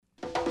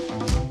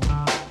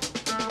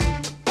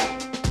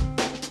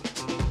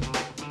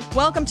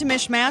Welcome to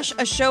MichMash,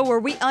 a show where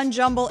we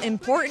unjumble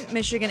important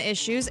Michigan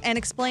issues and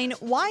explain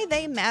why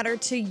they matter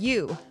to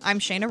you. I'm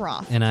Cheyna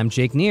Roth. And I'm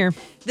Jake Neher.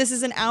 This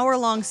is an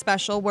hour-long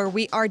special where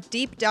we are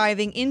deep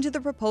diving into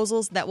the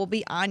proposals that will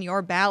be on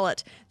your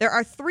ballot. There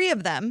are 3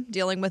 of them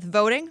dealing with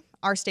voting,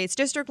 our state's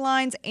district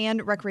lines,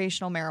 and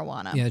recreational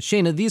marijuana. Yeah,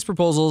 Cheyna, these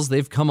proposals,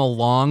 they've come a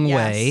long Yes.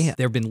 way.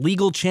 There have been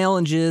legal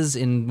challenges,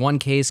 in one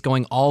case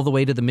going all the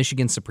way to the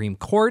Michigan Supreme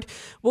Court.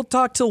 We'll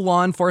talk to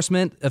law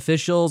enforcement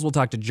officials, we'll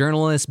talk to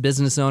journalists,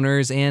 business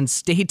owners, and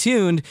stay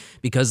tuned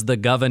because the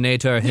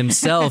governor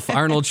himself,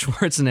 Arnold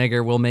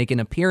Schwarzenegger, will make an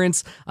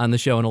appearance on the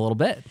show in a little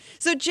bit.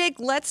 So, Jake,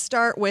 let's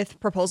start with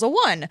Proposal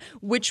 1,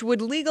 which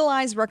would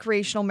legalize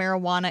recreational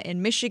marijuana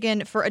in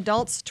Michigan for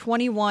adults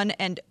 21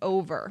 and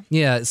over.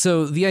 Yeah,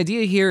 so the idea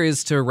here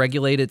is to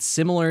regulate it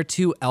similar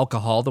to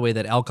alcohol, the way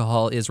that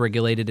alcohol is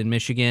regulated in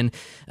Michigan.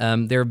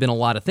 There have been a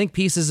lot of think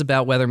pieces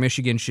about whether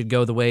Michigan should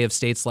go the way of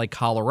states like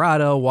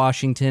Colorado,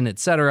 Washington,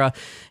 etc.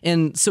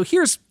 And so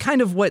here's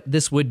kind of what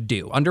this would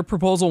do. Under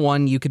Proposal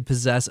 1, you could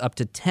possess up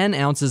to 10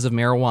 ounces of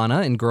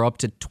marijuana and grow up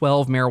to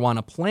 12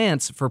 marijuana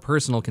plants for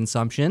personal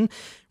consumption.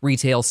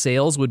 Retail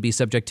sales would be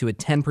subject to a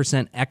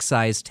 10%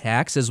 excise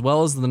tax, as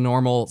well as the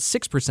normal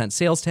 6%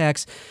 sales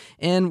tax.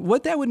 And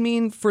what that would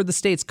mean for the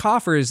state's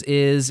coffers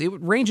is it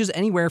ranges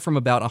anywhere from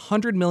about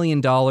 $100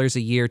 million a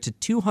year to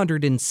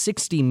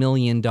 $260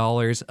 million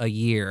a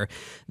year.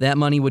 That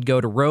money would go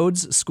to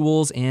roads,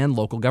 schools, and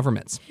local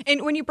governments.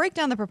 And when you break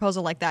down the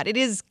proposal like that, it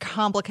is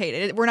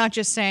complicated. We're not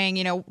just saying,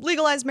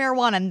 legalize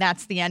marijuana and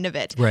that's the end of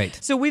it. Right.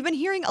 So we've been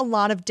hearing a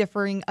lot of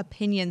differing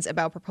opinions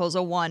about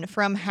Proposal 1,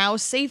 from how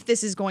safe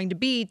this is going to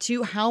be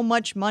to how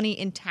much money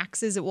in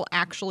taxes it will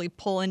actually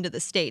pull into the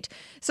state.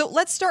 So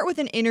let's start with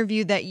an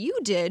interview that you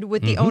did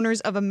with the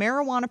owners of a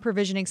marijuana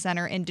provisioning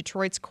center in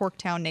Detroit's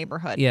Corktown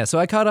neighborhood. Yeah, so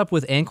I caught up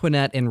with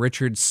Anquinette and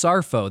Richard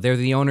Sarfo. They're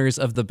the owners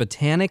of the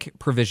Botanic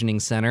Provisioning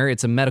Center.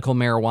 It's a medical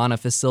marijuana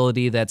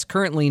facility that's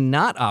currently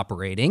not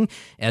operating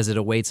as it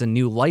awaits a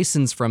new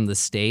license from the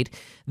state.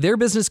 Their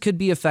business could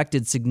be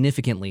affected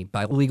significantly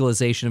by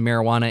legalization of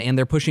marijuana, and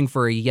they're pushing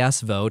for a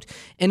yes vote.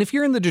 And if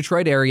you're in the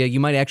Detroit area,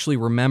 you might actually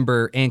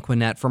remember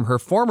Anquinette from her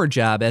former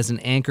job as an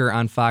anchor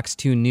on Fox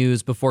 2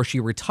 News before she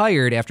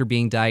retired after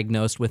being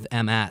diagnosed with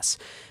MS.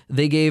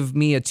 They gave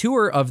me a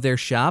tour of their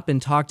shop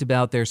and talked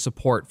about their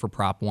support for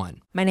Prop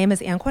 1. My name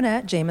is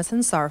Anquinette Jamison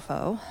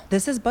Sarfo.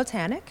 This is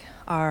Botanic,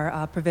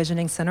 our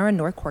provisioning center in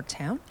North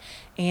Corktown,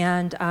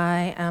 and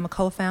I am a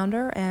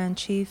co-founder and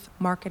chief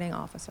marketing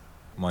officer.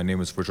 My name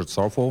is Richard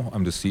Sarfo.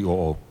 I'm the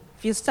COO.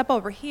 If you step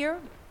over here,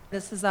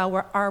 this is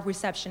our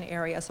reception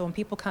area. So when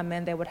people come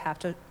in, they would have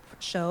to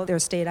show their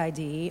state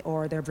ID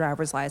or their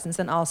driver's license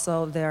and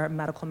also their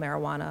medical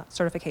marijuana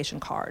certification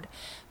card.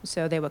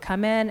 So they would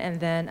come in and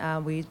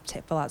then we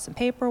fill out some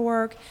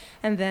paperwork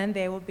and then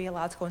they would be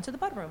allowed to go into the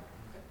bud room.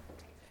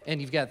 And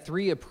you've got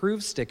 3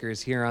 approved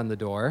stickers here on the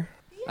door.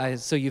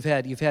 So you've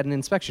had an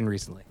inspection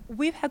recently.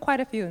 We've had quite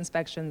a few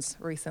inspections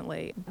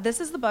recently.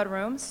 This is the bud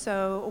room,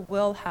 so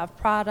we'll have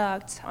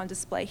product on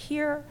display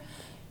here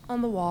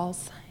on the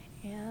walls.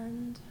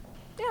 And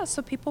yeah,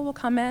 so people will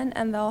come in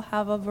and they'll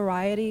have a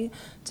variety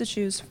to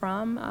choose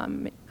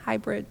from,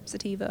 hybrid,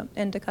 sativa,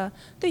 indica,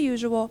 the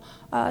usual,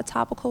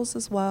 topicals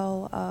as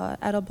well,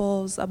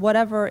 edibles,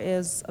 whatever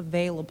is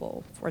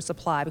available for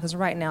supply, because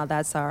right now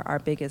that's our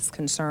biggest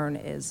concern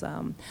is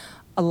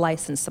a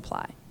licensed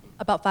supply.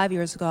 About 5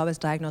 years ago, I was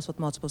diagnosed with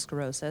multiple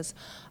sclerosis,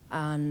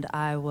 and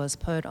I was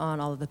put on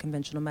all of the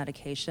conventional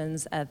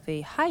medications. At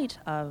the height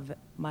of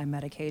my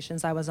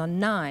medications, I was on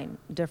 9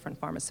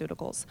 different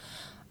pharmaceuticals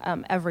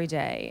every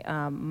day.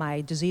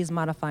 My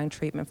disease-modifying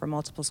treatment for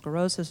multiple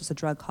sclerosis was a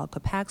drug called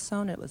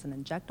Copaxone. It was an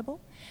injectable.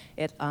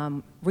 It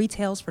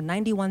retails for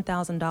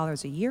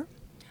 $91,000 a year.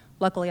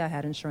 Luckily, I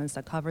had insurance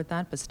that covered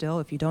that, but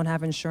still, if you don't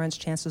have insurance,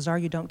 chances are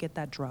you don't get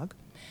that drug.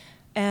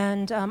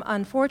 And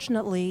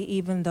unfortunately,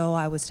 even though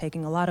I was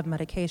taking a lot of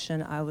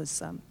medication, I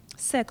was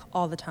sick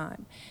all the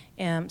time.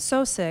 And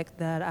so sick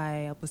that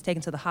I was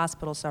taken to the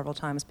hospital several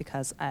times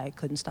because I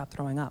couldn't stop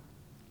throwing up.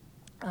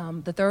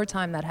 The third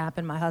time that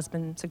happened, my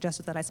husband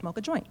suggested that I smoke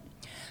a joint.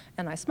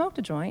 And I smoked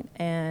a joint,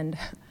 and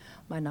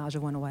my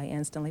nausea went away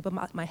instantly,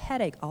 but my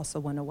headache also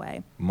went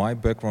away. My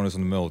background is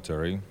in the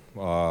military.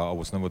 I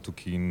was never too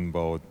keen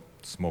about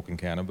smoking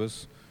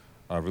cannabis.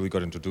 I really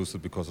got introduced to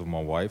it because of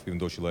my wife, even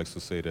though she likes to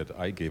say that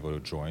I gave her a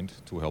joint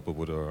to help her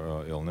with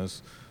her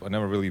illness. I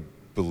never really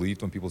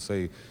believed when people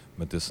say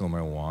medicinal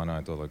marijuana.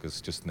 I thought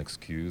it's just an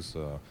excuse.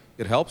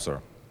 It helps her.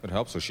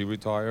 She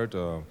retired.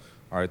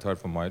 I retired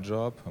from my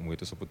job, and we had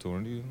this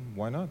opportunity.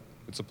 Why not?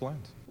 It's a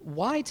plant.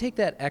 Why take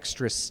that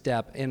extra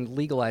step and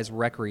legalize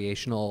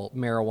recreational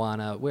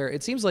marijuana where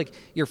it seems like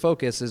your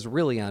focus is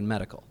really on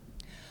medical?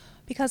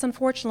 Because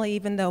unfortunately,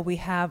 even though we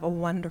have a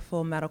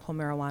wonderful medical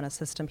marijuana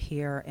system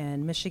here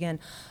in Michigan,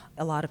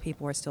 a lot of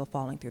people are still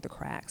falling through the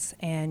cracks.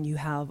 And you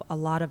have a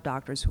lot of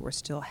doctors who are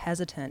still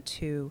hesitant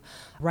to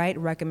write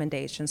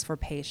recommendations for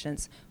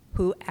patients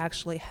who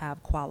actually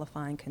have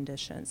qualifying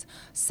conditions.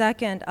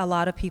 Second, a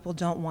lot of people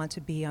don't want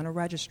to be on a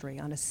registry,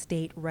 on a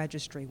state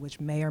registry, which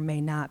may or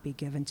may not be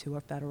given to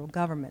a federal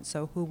government.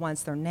 So who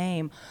wants their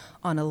name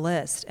on a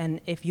list?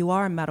 And if you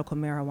are a medical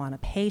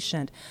marijuana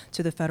patient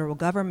to the federal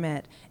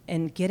government,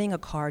 in getting a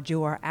card,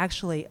 you are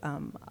actually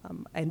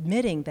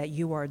admitting that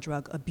you are a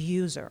drug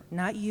abuser,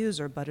 not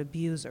user, but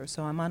abuser.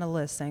 So I'm on a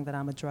list saying that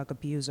I'm a drug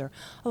abuser.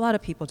 A lot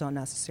of people don't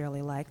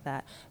necessarily like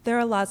that. There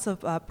are lots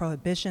of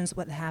prohibitions.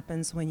 What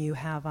happens when you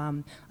have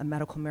a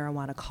medical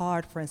marijuana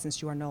card? For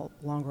instance, you are no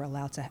longer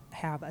allowed to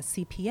have a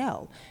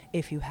CPL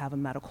if you have a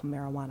medical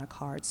marijuana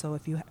card. So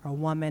if you are a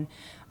woman,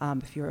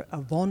 if you're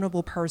a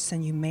vulnerable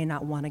person, you may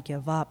not want to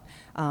give up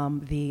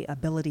the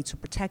ability to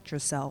protect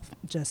yourself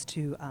just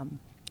to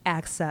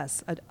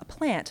access a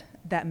plant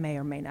that may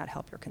or may not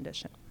help your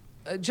condition.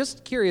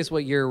 Just curious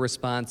what your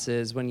response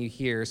is when you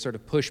hear sort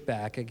of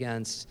pushback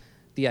against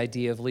the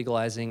idea of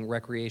legalizing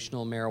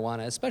recreational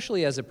marijuana,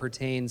 especially as it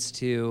pertains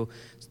to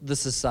the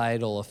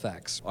societal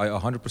effects. I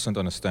 100%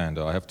 understand.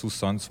 I have two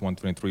sons,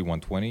 123,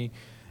 120,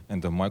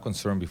 and my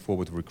concern before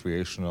with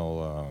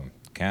recreational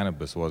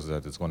cannabis was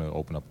that it's going to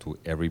open up to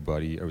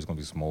everybody. Everyone's going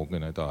to be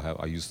smoking it.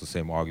 I use the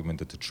same argument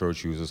that the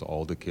church uses.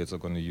 All the kids are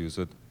going to use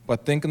it.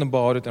 But thinking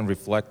about it and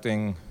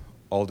reflecting,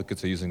 all the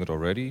kids are using it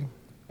already,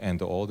 and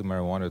all the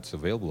marijuana that's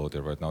available out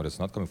there right now that's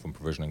not coming from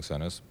provisioning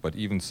centers, but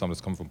even some that's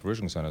coming from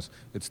provisioning centers,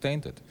 it's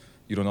tainted.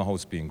 You don't know how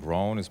it's being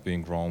grown. It's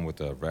being grown with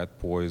rat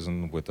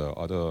poison, with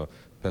other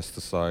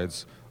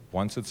pesticides.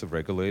 Once it's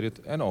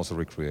regulated and also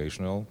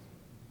recreational,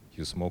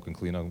 you smoke and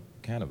clean out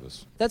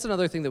cannabis. That's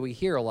another thing that we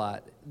hear a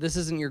lot. This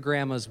isn't your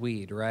grandma's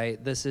weed,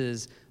 right? This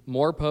is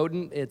more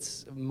potent.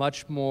 It's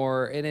much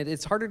more, and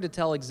it's harder to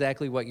tell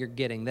exactly what you're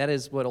getting. That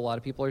is what a lot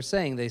of people are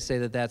saying. They say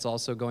that that's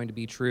also going to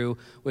be true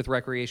with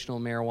recreational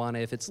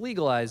marijuana if it's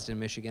legalized in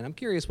Michigan. I'm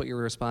curious what your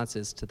response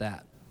is to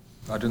that.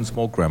 I didn't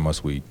smoke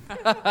grandma's weed.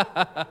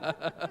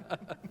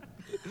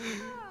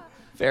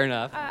 Fair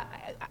enough.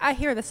 I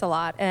hear this a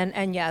lot,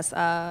 and yes,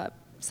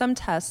 some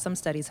tests, some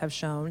studies have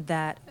shown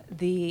that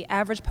the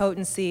average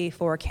potency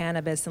for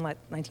cannabis in like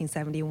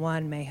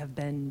 1971 may have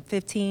been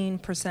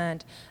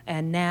 15%,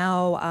 and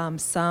now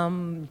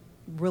some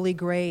really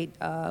great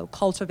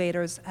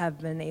cultivators have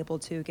been able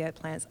to get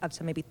plants up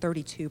to maybe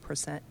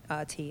 32%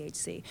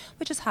 THC,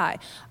 which is high.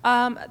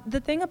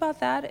 The thing about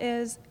that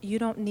is you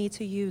don't need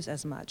to use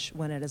as much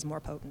when it is more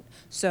potent.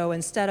 So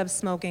instead of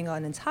smoking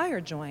an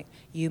entire joint,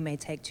 you may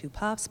take 2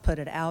 puffs, put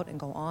it out, and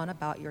go on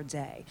about your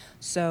day.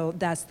 So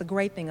that's the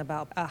great thing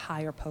about a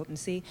higher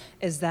potency,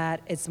 is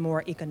that it's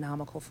more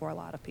economical for a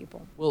lot of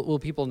people. Will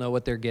people know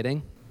what they're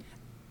getting?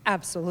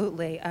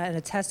 Absolutely. In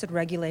a tested,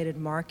 regulated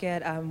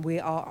market, we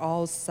are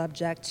all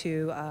subject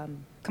to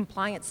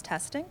compliance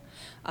testing.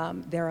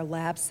 There are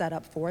labs set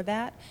up for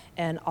that,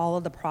 and all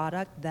of the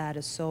product that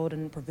is sold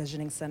in a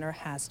provisioning center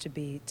has to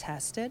be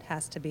tested,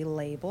 has to be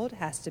labeled,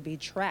 has to be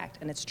tracked.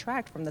 And it's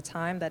tracked from the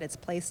time that it's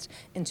placed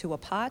into a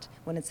pot,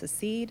 when it's a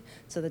seed,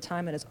 to the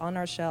time it is on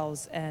our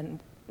shelves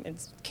and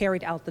it's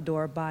carried out the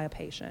door by a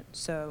patient.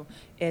 So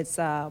it's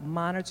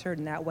monitored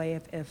in that way.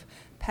 If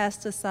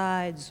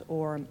pesticides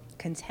or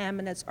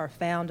contaminants are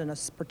found in a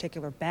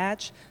particular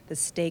batch, the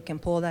state can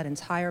pull that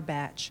entire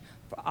batch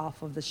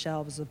off of the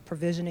shelves of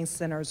provisioning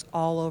centers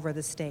all over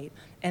the state.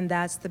 And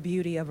that's the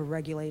beauty of a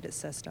regulated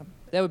system.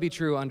 That would be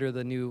true under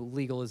the new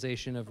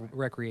legalization of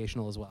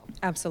recreational as well.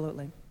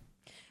 Absolutely.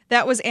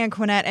 That was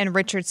Anquinette and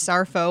Richard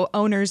Sarfo,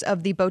 owners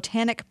of the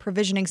Botanic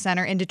Provisioning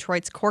Center in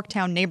Detroit's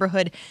Corktown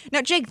neighborhood.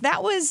 Now, Jake,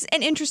 that was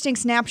an interesting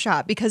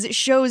snapshot because it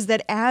shows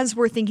that as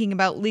we're thinking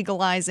about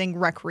legalizing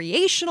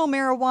recreational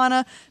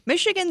marijuana,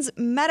 Michigan's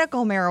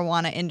medical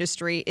marijuana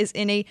industry is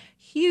in a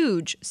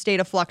huge state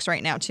of flux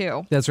right now,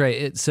 too. That's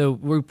right. So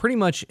we pretty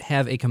much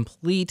have a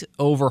complete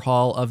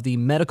overhaul of the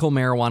medical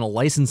marijuana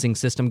licensing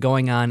system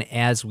going on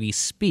as we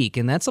speak.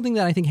 And that's something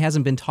that I think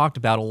hasn't been talked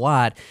about a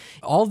lot.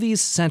 All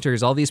these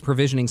centers, all these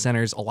provisioning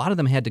centers, a lot of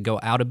them had to go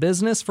out of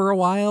business for a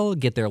while,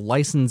 get their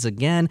license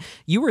again.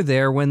 You were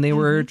there when they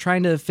were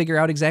trying to figure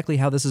out exactly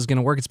how this is going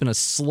to work. It's been a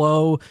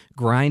slow,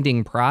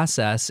 grinding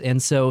process.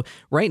 And so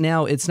right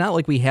now, it's not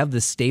like we have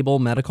this stable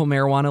medical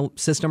marijuana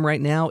system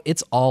right now.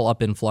 It's all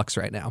up in flux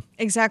right now.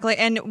 Exactly.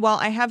 And while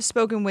I have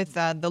spoken with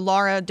the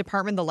LARA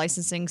department, the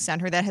licensing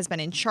center that has been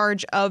in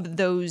charge of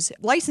those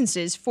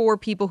licenses for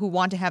people who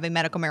want to have a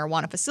medical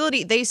marijuana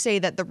facility, they say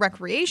that the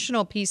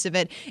recreational piece of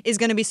it is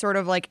going to be sort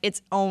of like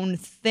its own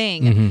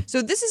thing.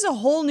 So this is a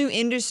whole new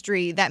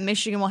industry that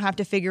Michigan will have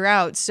to figure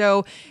out.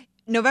 So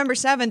November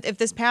 7th, if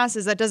this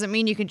passes, that doesn't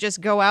mean you can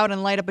just go out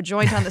and light up a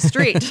joint on the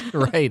street.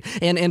 Right.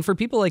 And for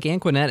people like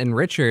Anquinette and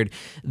Richard,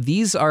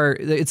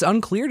 it's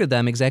unclear to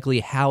them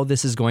exactly how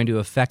this is going to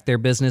affect their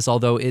business,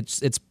 although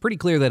it's pretty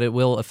clear that it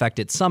will affect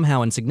it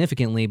somehow and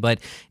significantly, but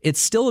it's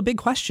still a big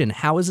question.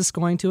 How is this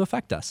going to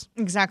affect us?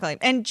 Exactly.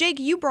 And Jake,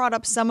 you brought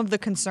up some of the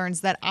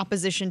concerns that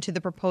opposition to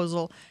the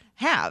proposal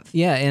have.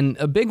 Yeah, and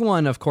a big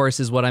one, of course,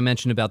 is what I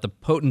mentioned about the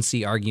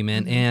potency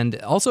argument,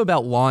 and also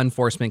about law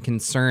enforcement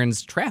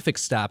concerns. Traffic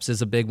stops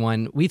is a big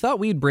one. We thought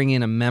we'd bring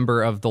in a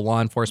member of the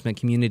law enforcement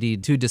community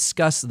to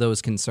discuss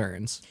those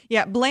concerns.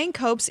 Yeah, Blaine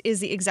Copes is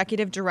the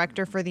executive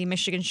director for the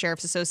Michigan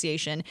Sheriff's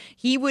Association.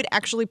 He would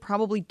actually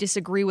probably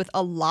disagree with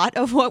a lot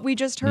of what we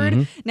just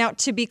heard. Now,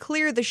 to be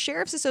clear, the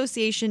Sheriff's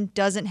Association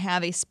doesn't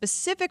have a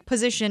specific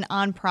position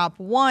on Prop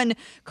 1.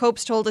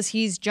 Copes told us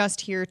he's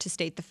just here to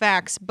state the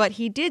facts, but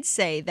he did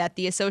say that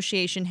the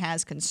association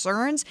has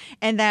concerns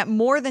and that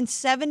more than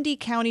 70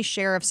 county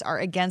sheriffs are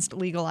against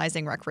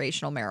legalizing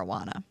recreational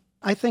marijuana.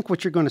 I think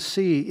what you're going to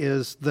see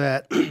is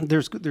that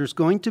there's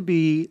going to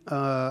be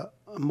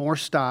more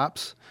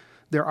stops.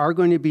 There are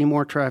going to be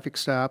more traffic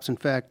stops. In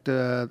fact,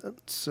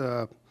 it's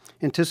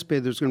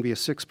anticipated there's going to be a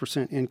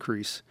 6%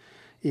 increase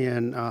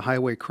in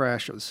highway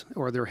crashes,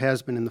 or there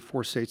has been in the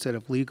 4 states that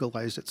have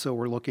legalized it. So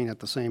we're looking at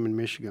the same in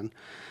Michigan.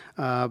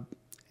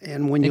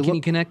 And when Can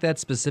you connect that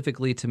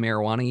specifically to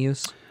marijuana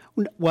use?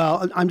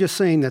 Well, I'm just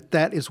saying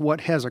that is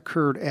what has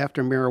occurred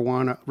after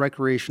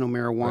recreational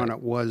marijuana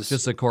was...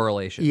 Just a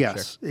correlation.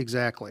 Yes, sure.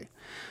 Exactly.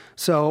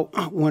 So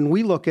when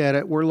we look at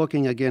it, we're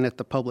looking again at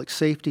the public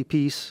safety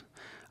piece.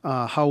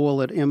 How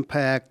will it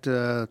impact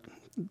the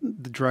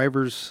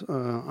drivers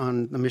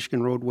on the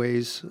Michigan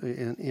roadways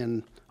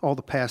and all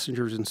the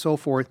passengers and so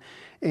forth?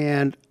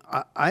 And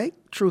I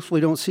truthfully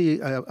don't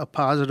see a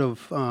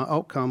positive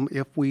outcome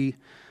if we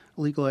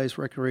legalize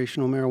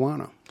recreational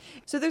marijuana.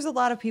 So there's a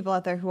lot of people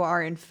out there who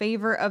are in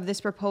favor of this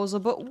proposal,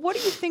 but what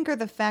do you think are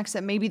the facts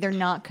that maybe they're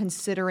not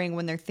considering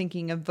when they're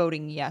thinking of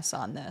voting yes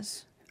on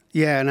this?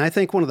 Yeah, and I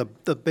think one of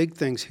the big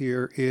things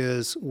here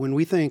is when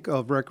we think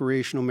of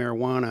recreational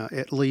marijuana,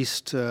 at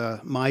least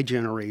my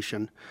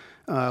generation,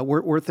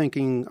 we're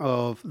thinking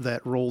of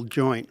that rolled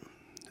joint.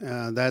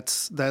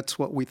 That's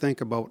what we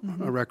think about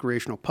a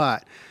recreational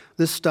pot.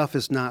 This stuff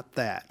is not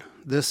that.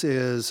 This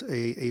is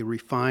a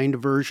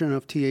refined version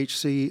of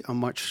THC, a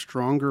much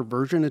stronger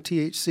version of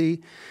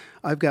THC.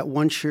 I've got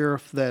one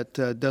sheriff that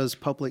does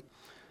public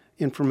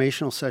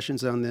informational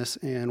sessions on this,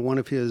 and one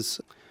of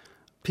his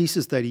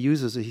pieces that he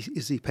uses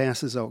is he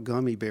passes out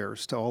gummy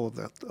bears to all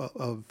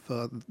of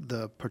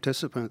the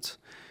participants,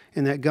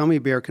 and that gummy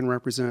bear can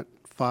represent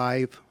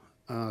 5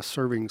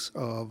 servings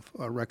of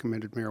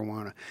recommended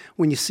marijuana.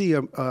 When you see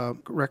a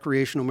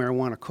recreational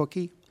marijuana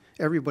cookie,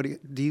 everybody,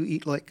 do you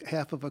eat like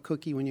half of a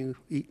cookie when you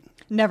eat?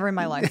 Never in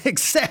my life.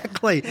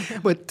 Exactly.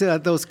 But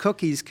those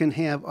cookies can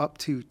have up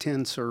to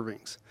 10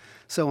 servings.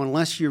 So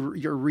unless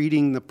you're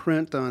reading the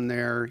print on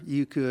there,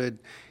 you could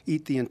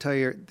eat the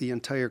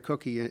entire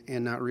cookie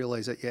and not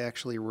realize that you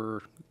actually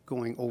were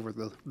going over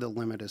the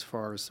limit as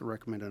far as the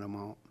recommended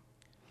amount.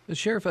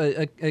 Sheriff,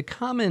 a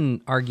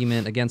common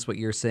argument against what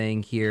you're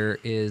saying here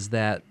is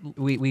that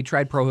we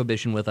tried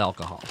prohibition with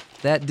alcohol.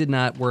 That did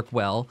not work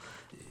well.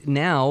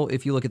 Now,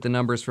 if you look at the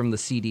numbers from the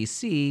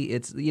CDC,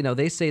 it's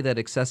they say that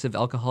excessive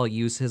alcohol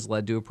use has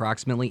led to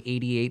approximately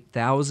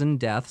 88,000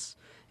 deaths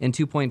and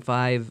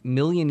 2.5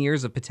 million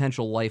years of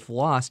potential life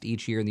lost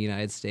each year in the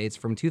United States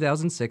from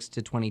 2006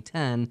 to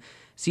 2010.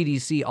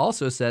 CDC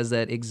also says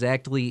that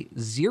exactly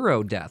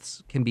 0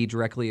 deaths can be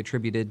directly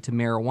attributed to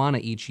marijuana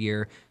each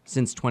year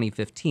since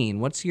 2015.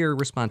 What's your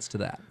response to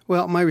that?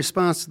 Well, my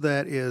response to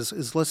that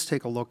is let's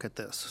take a look at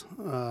this.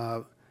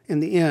 In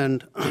the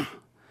end,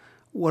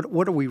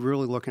 what are we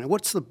really looking at?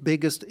 What's the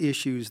biggest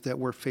issues that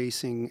we're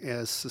facing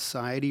as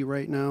society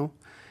right now?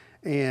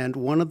 And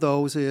one of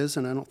those is,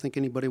 and I don't think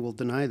anybody will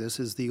deny this,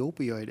 is the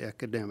opioid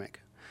epidemic.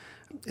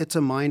 It's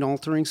a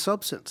mind-altering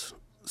substance.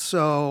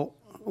 So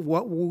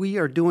what we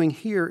are doing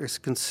here is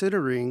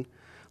considering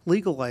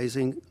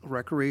legalizing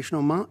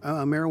recreational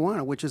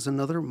marijuana, which is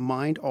another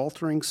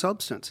mind-altering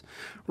substance.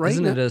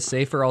 Isn't it a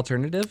safer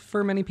alternative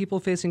for many people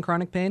facing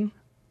chronic pain?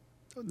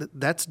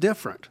 That's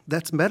different.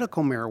 That's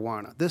medical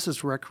marijuana. This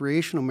is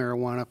recreational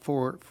marijuana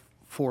for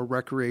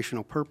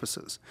recreational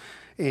purposes.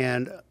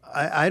 And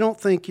I don't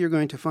think you're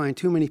going to find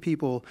too many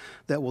people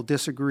that will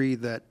disagree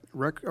that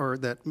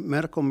that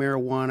medical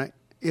marijuana,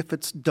 if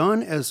it's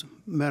done as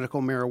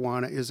medical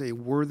marijuana, is a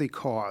worthy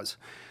cause.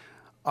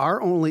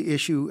 Our only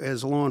issue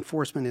as law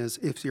enforcement is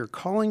if you're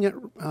calling it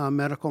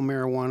medical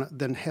marijuana,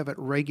 then have it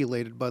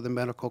regulated by the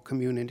medical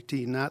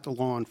community, not the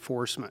law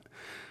enforcement.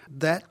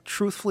 That,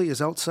 truthfully,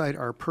 is outside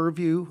our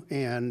purview,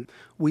 and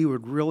we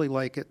would really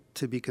like it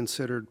to be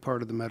considered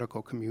part of the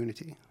medical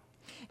community.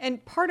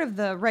 And part of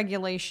the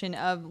regulation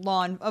of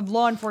law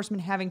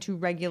enforcement having to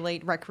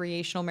regulate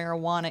recreational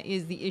marijuana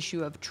is the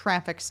issue of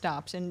traffic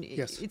stops. And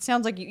yes. It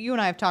sounds like you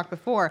and I have talked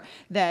before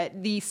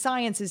that the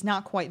science is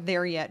not quite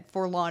there yet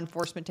for law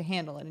enforcement to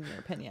handle it, in your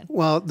opinion.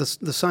 Well, the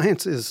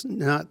science is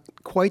not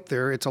quite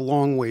there. It's a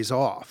long ways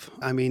off.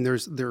 I mean,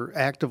 they're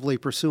actively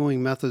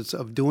pursuing methods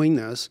of doing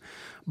this,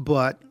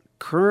 but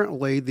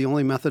currently the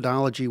only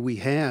methodology we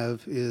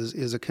have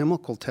is a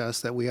chemical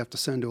test that we have to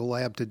send to a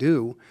lab to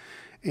do.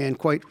 And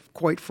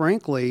quite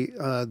frankly,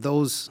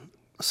 those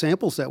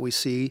samples that we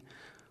see,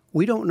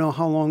 we don't know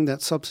how long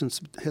that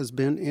substance has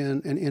been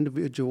in an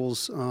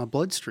individual's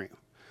bloodstream.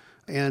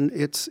 And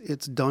it's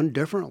done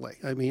differently.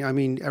 I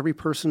mean, every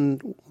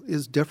person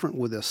is different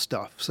with this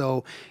stuff.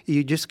 So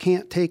you just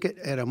can't take it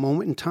at a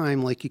moment in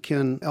time like you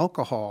can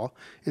alcohol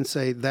and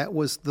say that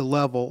was the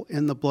level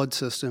in the blood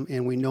system,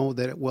 and we know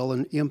that it will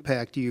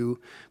impact you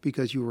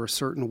because you were a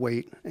certain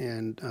weight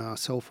and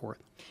so forth.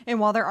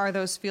 And while there are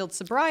those field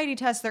sobriety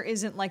tests, there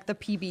isn't like the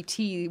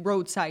PBT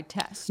roadside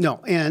test. No,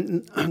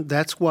 and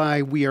that's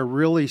why we are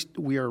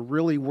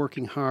really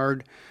working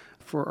hard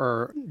for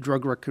our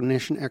drug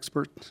recognition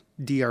experts,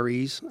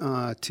 DREs,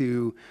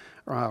 to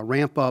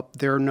ramp up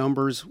their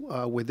numbers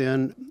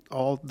within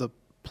all the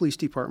police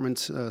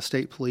departments,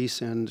 state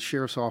police, and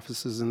sheriff's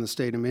offices in the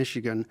state of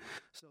Michigan,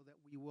 so that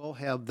we will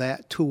have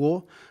that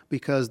tool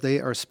because they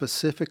are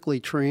specifically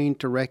trained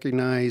to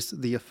recognize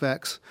the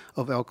effects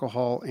of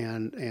alcohol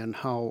and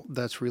how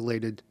that's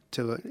related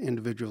to an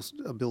individual's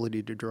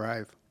ability to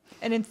drive.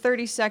 And in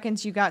 30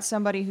 seconds, you got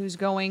somebody who's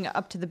going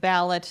up to the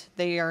ballot.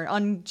 They are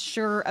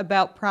unsure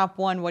about Prop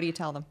 1. What do you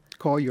tell them?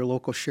 Call your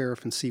local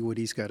sheriff and see what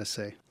he's got to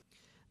say.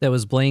 That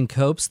was Blaine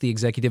Copes, the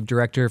executive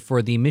director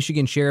for the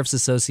Michigan Sheriff's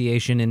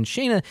Association. And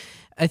Cheyna,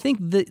 I think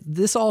that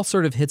this all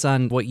sort of hits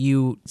on what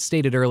you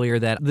stated earlier,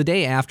 that the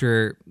day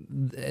after,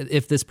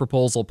 if this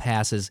proposal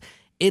passes,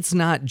 it's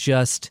not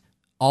just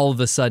all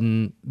of a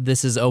sudden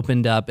this is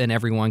opened up and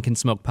everyone can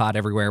smoke pot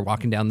everywhere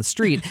walking down the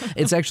street.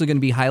 It's actually going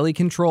to be highly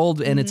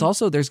controlled, and it's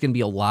also, there's going to be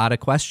a lot of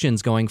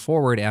questions going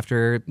forward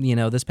after,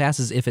 this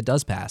passes, if it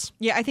does pass.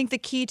 Yeah, I think the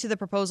key to the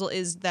proposal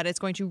is that it's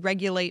going to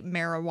regulate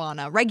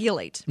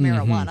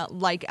marijuana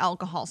like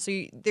alcohol.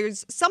 So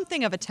there's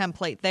something of a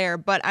template there,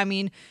 but I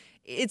mean,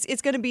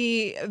 it's going to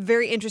be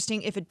very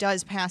interesting if it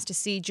does pass to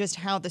see just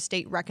how the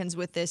state reckons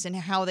with this and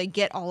how they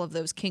get all of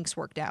those kinks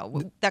worked out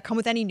that come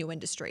with any new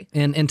industry.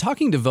 And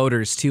talking to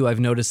voters, too, I've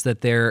noticed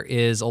that there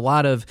is a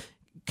lot of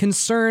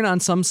concern on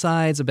some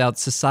sides about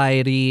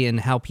society and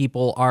how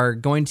people are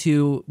going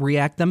to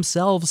react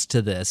themselves to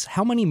this.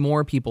 How many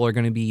more people are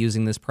going to be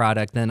using this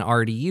product than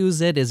already use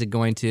it? Is it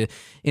going to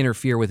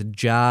interfere with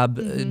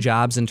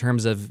jobs in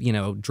terms of,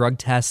 drug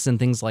tests and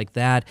things like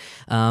that?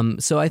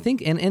 So I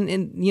think, and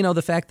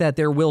the fact that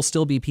there will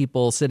still be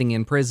people sitting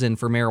in prison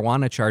for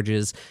marijuana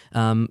charges,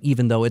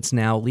 even though it's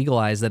now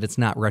legalized, that it's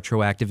not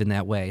retroactive in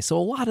that way. So a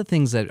lot of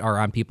things that are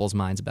on people's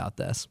minds about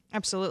this.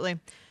 Absolutely.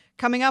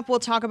 Coming up, we'll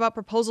talk about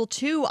Proposal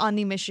 2 on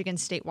the Michigan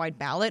statewide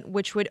ballot,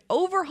 which would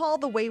overhaul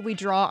the way we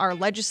draw our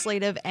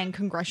legislative and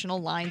congressional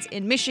lines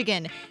in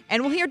Michigan.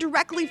 And we'll hear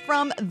directly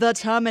from the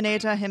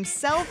Terminator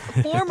himself,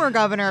 former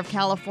governor of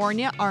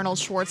California, Arnold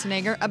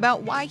Schwarzenegger,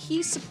 about why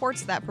he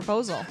supports that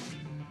proposal.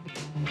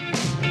 I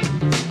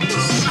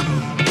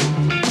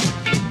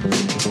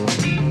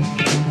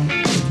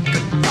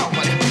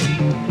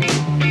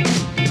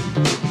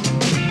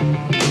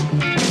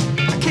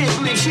can't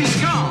believe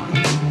she's gone.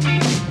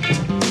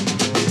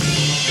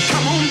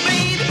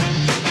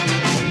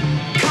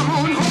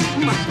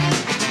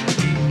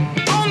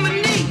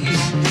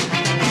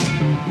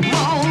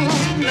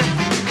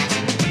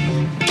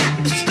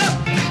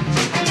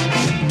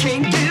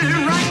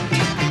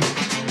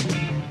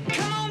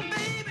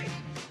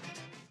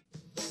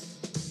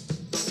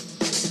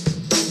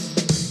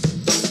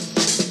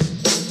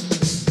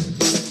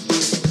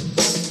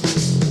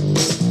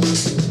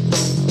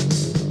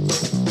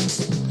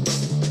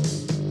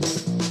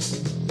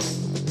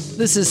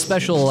 This is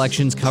special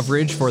elections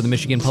coverage for the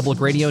Michigan Public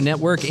Radio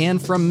Network,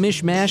 and from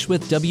MichMash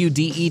with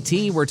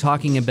WDET, we're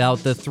talking about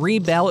the 3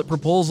 ballot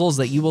proposals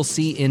that you will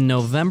see in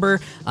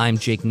November. I'm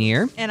Jake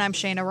Neher. And I'm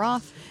Cheyna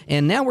Roth.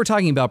 And now we're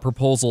talking about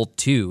Proposal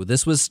 2.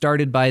 This was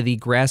started by the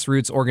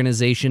grassroots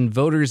organization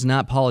Voters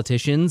Not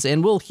Politicians,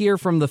 and we'll hear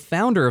from the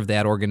founder of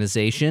that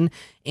organization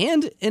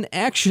and an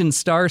Action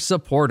Star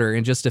supporter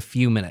in just a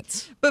few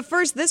minutes. But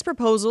first, this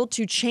proposal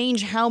to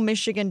change how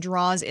Michigan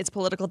draws its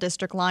political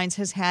district lines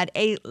has had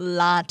a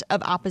lot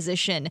of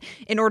opposition.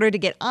 In order to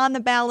get on the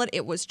ballot,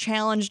 it was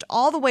challenged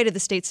all the way to the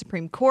state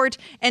Supreme Court,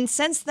 and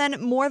since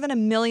then, more than $1.5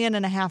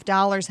 million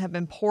have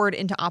been poured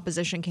into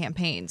opposition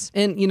campaigns.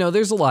 And,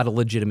 there's a lot of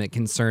legitimate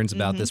concerns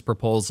about this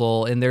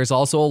proposal, and there's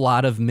also a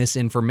lot of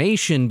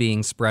misinformation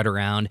being spread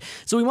around.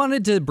 So we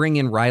wanted to bring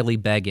in Riley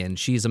Beggin.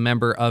 She's a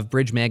member of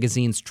Bridge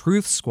Magazine's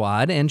Truth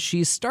Squad, and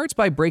she starts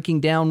by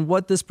breaking down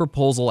what this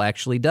proposal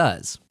actually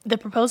does. The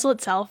proposal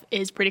itself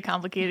is pretty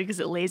complicated because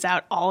it lays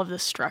out all of the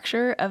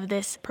structure of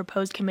this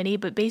proposed committee,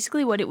 but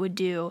basically what it would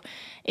do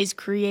is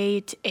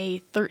create a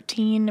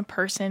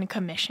 13-person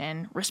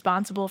commission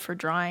responsible for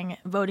drawing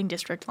voting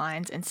district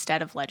lines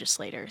instead of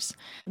legislators.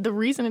 The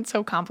reason it's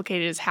so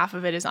complicated is half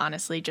of it is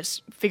honestly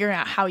just figuring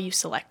out how you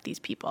select these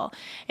people.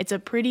 It's a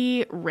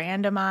pretty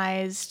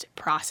randomized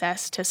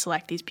process to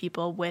select these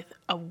people with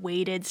a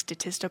weighted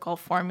statistical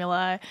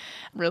formula.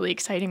 Really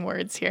exciting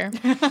words here.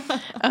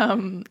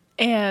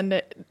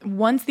 And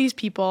once these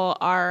people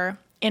are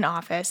in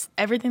office,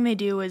 everything they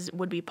do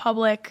would be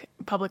public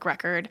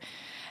record.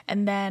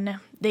 And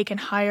then They can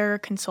hire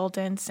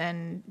consultants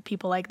and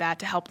people like that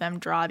to help them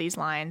draw these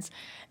lines.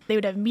 They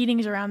would have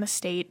meetings around the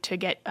state to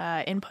get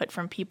input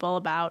from people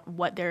about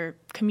what their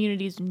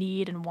communities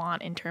need and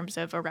want in terms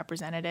of a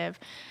representative.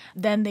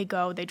 Then they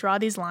draw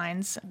these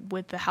lines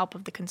with the help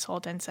of the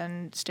consultants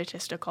and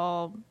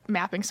statistical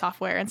mapping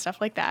software and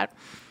stuff like that.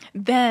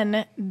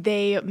 Then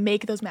they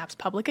make those maps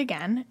public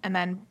again, and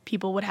then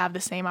people would have the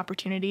same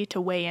opportunity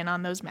to weigh in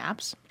on those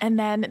maps. And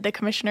then the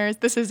commissioners,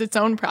 this is its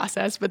own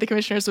process, but the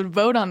commissioners would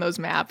vote on those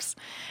maps.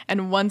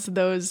 And once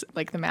those,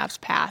 the maps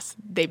pass,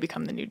 they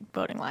become the new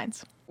voting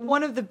lines.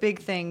 One of the big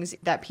things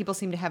that people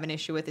seem to have an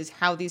issue with is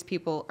how these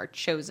people are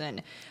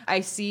chosen.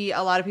 I see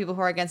a lot of people who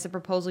are against the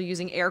proposal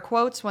using air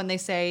quotes when they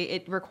say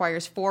it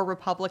requires 4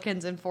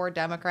 Republicans and 4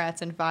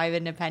 Democrats and 5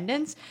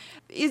 independents.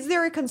 Is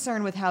there a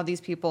concern with how these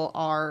people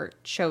are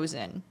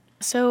chosen?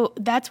 So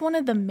that's one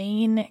of the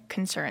main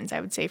concerns, I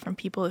would say, from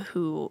people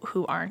who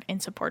aren't in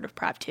support of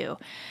Prop 2.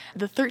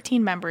 The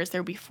 13 members,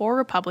 there will be 4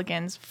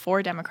 Republicans,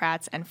 4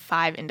 Democrats, and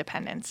 5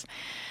 independents.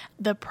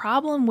 The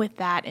problem with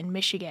that in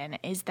Michigan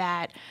is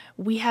that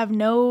we have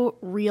no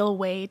real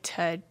way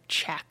to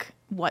check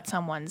what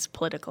someone's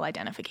political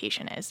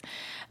identification is.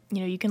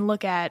 You can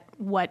look at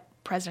what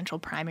presidential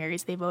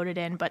primaries they voted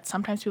in, but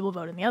sometimes people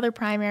vote in the other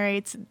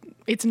primary.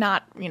 It's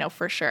not,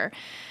 for sure.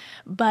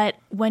 But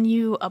when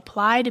you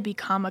apply to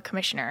become a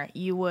commissioner,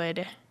 you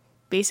would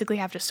basically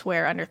have to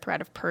swear under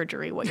threat of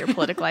perjury what your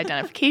political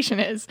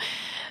identification is.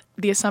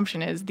 The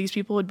assumption is these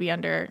people would be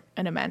under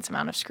an immense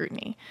amount of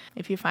scrutiny.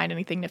 If you find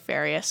anything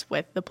nefarious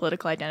with the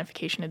political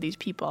identification of these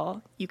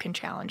people, you can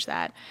challenge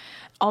that.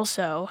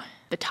 Also,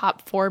 the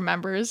top 4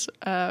 members,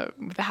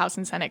 with the House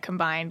and Senate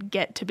combined,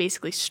 get to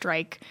basically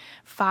strike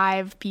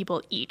 5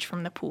 people each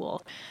from the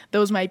pool.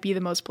 Those might be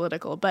the most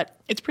political, but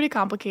it's pretty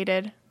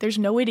complicated. There's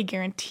no way to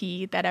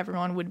guarantee that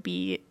everyone would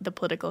be the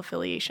political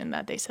affiliation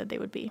that they said they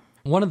would be.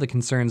 One of the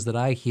concerns that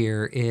I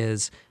hear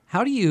is,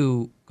 how do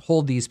you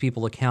hold these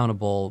people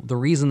accountable? The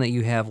reason that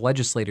you have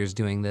legislators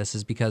doing this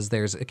is because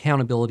there's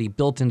accountability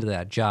built into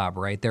that job,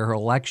 right? There are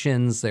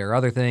elections, there are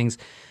other things.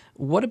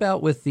 What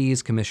about with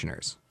these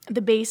commissioners?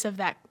 The base of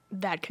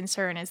that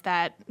concern is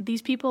that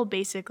these people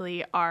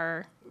basically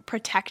are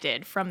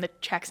protected from the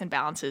checks and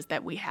balances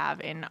that we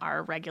have in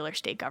our regular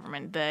state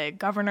government. The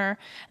governor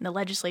and the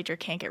legislature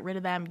can't get rid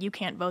of them. You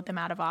can't vote them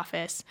out of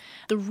office.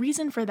 The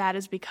reason for that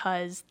is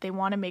because they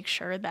want to make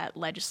sure that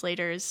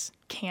legislators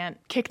can't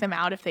kick them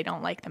out if they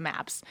don't like the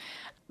maps.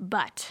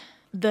 But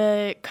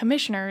the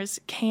commissioners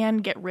can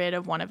get rid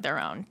of one of their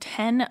own.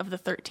 10 of the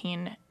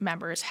 13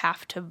 members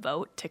have to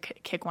vote to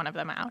kick one of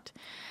them out.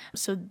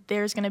 So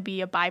there's going to be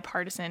a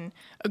bipartisan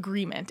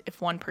agreement if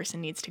one person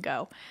needs to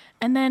go.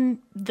 And then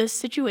the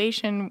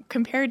situation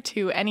compared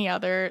to any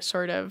other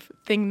sort of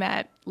thing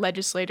that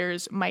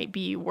legislators might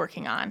be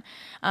working on,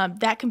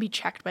 that can be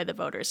checked by the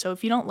voters. So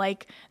if you don't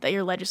like that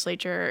your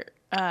legislature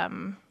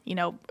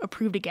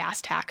approved a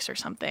gas tax or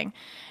something,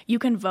 you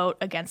can vote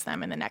against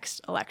them in the next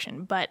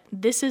election. But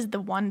this is the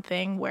one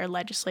thing where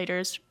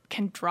legislators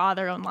can draw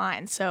their own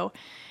lines. So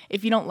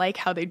if you don't like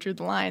how they drew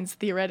the lines,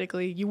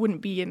 theoretically, you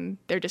wouldn't be in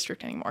their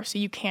district anymore. So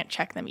you can't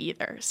check them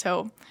either.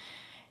 So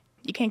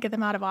you can't get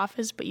them out of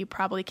office, but you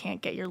probably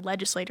can't get your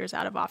legislators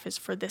out of office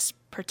for this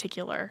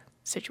particular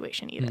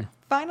situation either.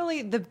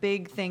 Finally, the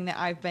big thing that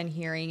I've been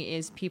hearing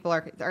is people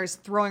are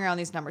throwing around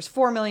these numbers.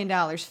 $4 million,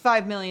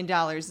 $5 million.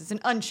 It's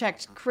an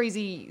unchecked,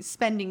 crazy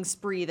spending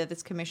spree that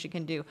this commission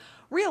can do.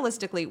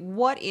 Realistically,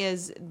 what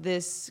is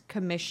this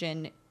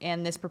commission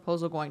and this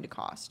proposal going to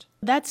cost?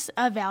 That's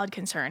a valid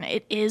concern.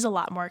 It is a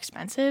lot more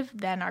expensive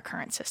than our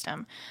current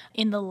system.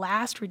 In the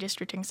last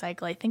redistricting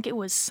cycle, I think it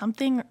was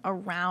something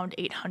around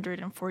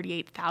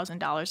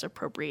 $848,000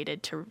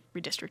 appropriated to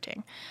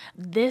redistricting.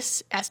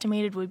 This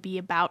estimated would be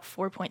about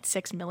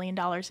 $4.6 million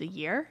a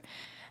year.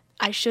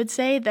 I should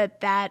say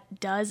that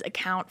does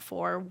account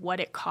for what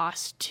it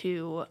costs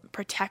to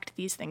protect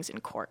these things in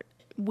court.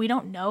 We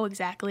don't know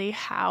exactly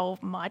how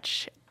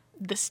much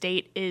the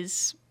state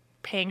is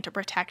paying to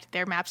protect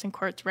their maps in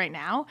courts right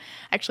now.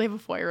 I actually have a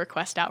FOIA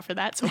request out for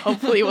that, so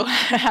hopefully we'll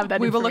have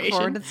that we information. will look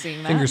forward to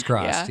seeing that. Fingers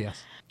crossed,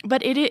 yes.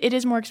 But it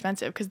is more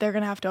expensive because they're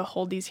going to have to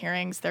hold these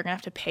hearings. They're going to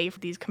have to pay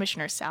for these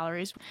commissioners'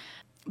 salaries.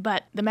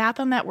 But the math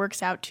on that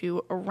works out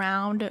to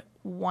around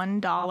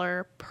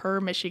 $1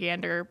 per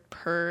Michigander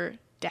per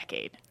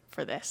decade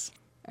for this.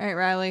 All right,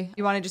 Riley,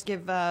 you want to just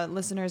give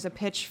listeners a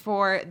pitch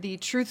for the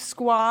Truth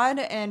Squad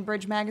and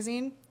Bridge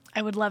Magazine?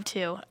 I would love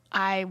to.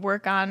 I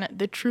work on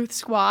the Truth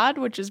Squad,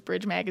 which is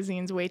Bridge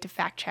Magazine's way to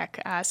fact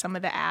check some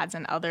of the ads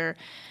and other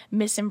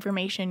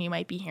misinformation you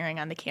might be hearing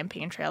on the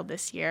campaign trail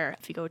this year.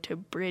 If you go to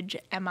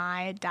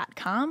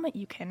bridgemi.com,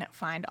 you can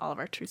find all of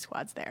our Truth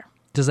Squads there.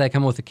 Does that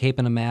come with a cape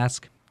and a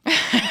mask?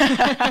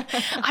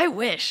 I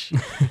wish.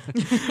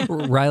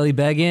 Riley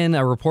Beggin,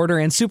 a reporter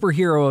and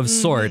superhero of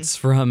sorts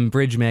from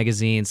Bridge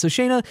Magazine. So,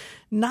 Cheyna,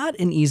 not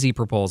an easy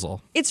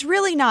proposal. It's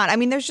really not. I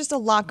mean, there's just a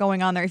lot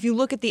going on there. If you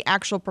look at the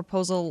actual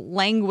proposal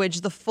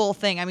language, the full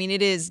thing, I mean,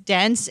 it is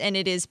dense and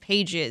it is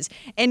pages.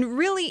 And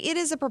really, it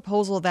is a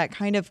proposal that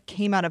kind of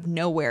came out of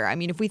nowhere. I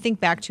mean, if we think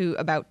back to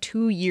about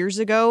 2 years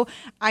ago,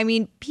 I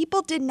mean,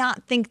 people did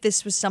not think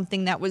this was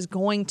something that was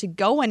going to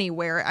go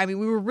anywhere. I mean,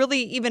 we were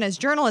really, even as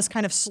journalists,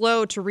 kind of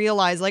slow to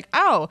realize, like,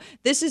 oh,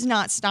 this is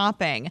not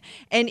stopping.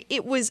 And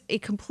it was a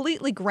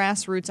completely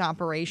grassroots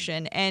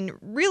operation, and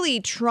really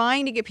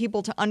trying to get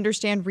people to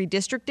understand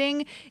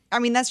redistricting. I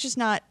mean, that's just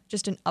not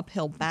just an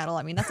uphill battle.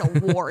 I mean, that's a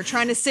war,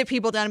 trying to sit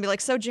people down and be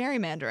like, so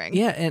gerrymandering.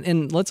 Yeah,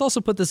 and let's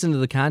also put this into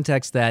the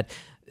context that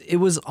it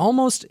was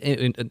almost,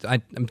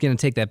 I'm going to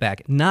take that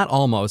back, not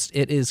almost,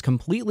 it is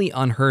completely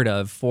unheard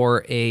of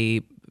for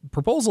a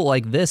proposal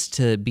like this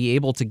to be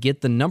able to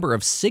get the number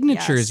of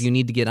signatures you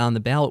need to get on the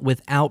ballot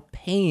without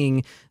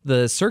paying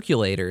the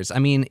circulators. I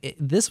mean,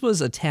 this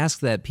was a task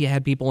that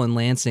had people in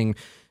Lansing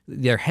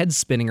their heads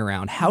spinning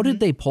around. How did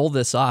they pull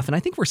this off? And I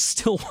think we're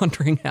still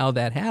wondering how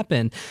that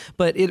happened.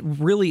 But it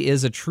really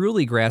is a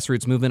truly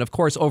grassroots movement. Of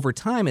course, over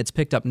time, it's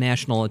picked up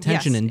national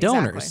attention and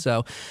donors. Exactly.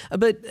 So,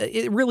 but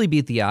it really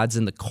beat the odds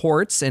in the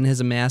courts and has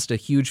amassed a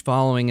huge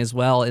following as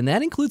well. And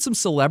that includes some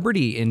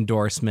celebrity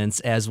endorsements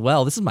as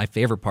well. This is my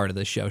favorite part of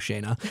this show,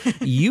 Cheyna.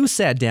 You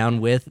sat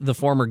down with the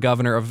former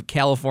governor of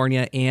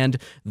California and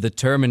the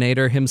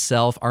Terminator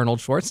himself, Arnold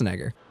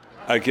Schwarzenegger.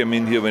 I came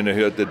in here when I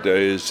heard that there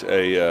is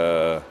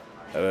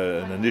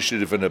an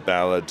initiative on the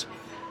ballot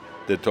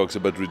that talks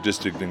about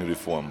redistricting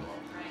reform.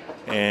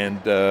 And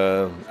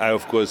I,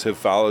 of course, have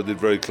followed it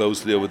very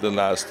closely over the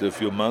last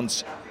few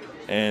months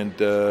and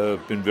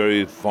been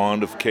very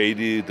fond of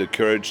Katie, the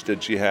courage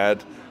that she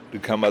had to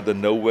come out of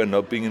nowhere,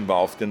 not being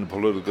involved in the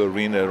political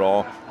arena at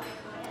all,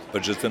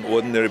 but just an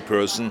ordinary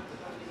person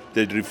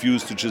that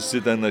refused to just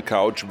sit on the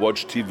couch,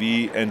 watch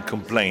TV, and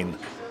complain.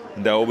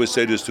 And I always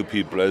say this to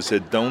people. I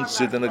said, don't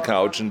sit on the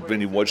couch and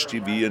when you watch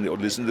TV or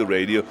listen to the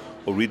radio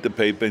or read the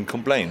paper and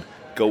complain.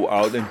 Go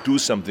out and do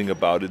something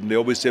about it. And they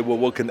always say, well,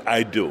 what can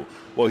I do?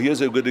 Well,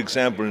 here's a good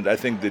example. And I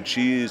think that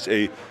she is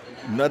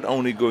not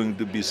only going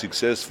to be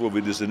successful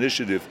with this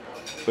initiative,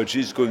 but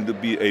she's going to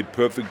be a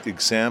perfect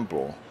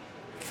example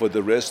for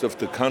the rest of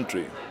the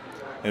country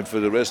and for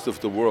the rest of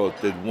the world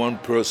that one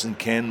person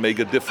can make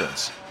a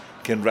difference,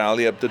 can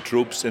rally up the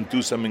troops and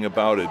do something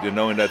about it.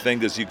 And I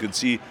think, as you can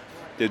see,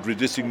 that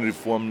redistricting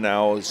reform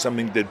now is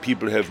something that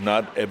people have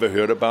not ever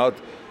heard about,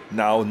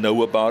 now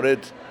know about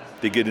it.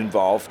 They get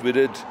involved with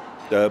it.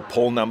 The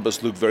poll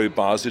numbers look very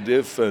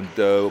positive, and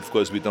of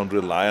course we don't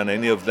rely on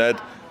any of that.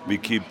 We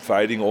keep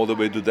fighting all the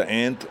way to the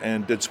end,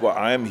 and that's why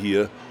I'm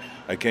here.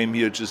 I came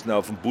here just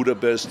now from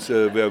Budapest,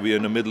 where we're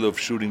in the middle of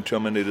shooting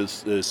Terminator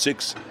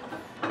 6,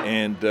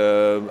 and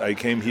I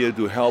came here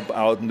to help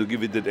out and to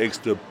give it that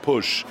extra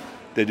push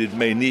that it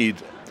may need.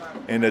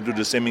 And I do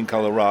the same in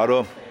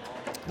Colorado.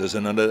 There's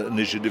another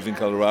initiative in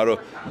Colorado.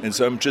 And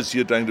so I'm just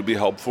here trying to be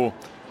helpful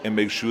and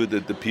make sure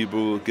that the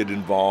people get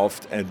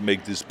involved and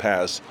make this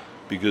pass,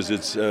 because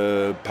it's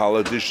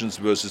politicians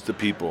versus the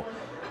people.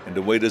 And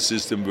the way the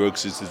system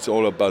works is it's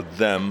all about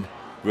them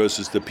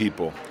versus the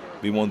people.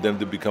 We want them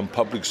to become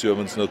public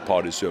servants, not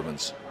party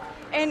servants.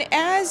 And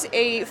as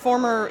a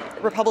former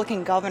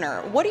Republican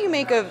governor, what do you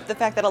make of the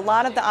fact that a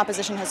lot of the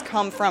opposition has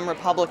come from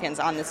Republicans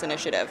on this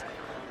initiative?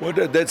 Well,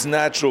 that's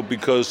natural,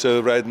 because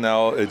right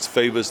now it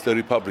favors the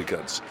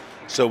Republicans.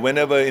 So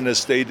whenever in a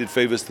state it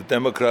favors the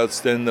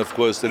Democrats, then of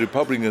course the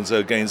Republicans are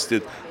against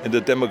it and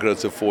the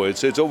Democrats are for it.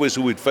 So it's always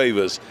who it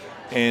favors.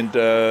 And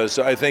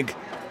so I think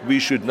we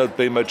should not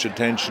pay much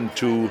attention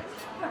to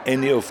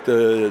any of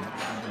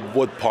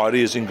what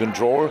party is in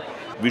control.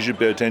 We should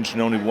pay attention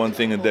to only one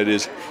thing, and that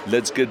is,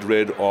 let's get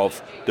rid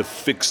of the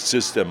fixed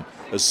system,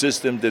 a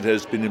system that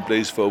has been in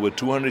place for over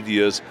 200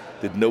 years,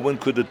 that no one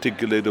could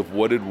articulate of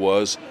what it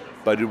was,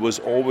 but it was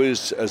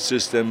always a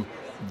system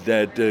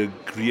that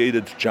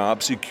created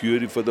job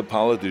security for the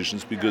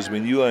politicians, because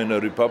when you are in a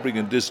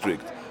Republican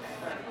district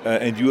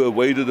and you are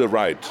way to the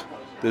right,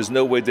 there's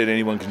no way that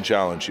anyone can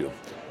challenge you.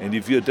 And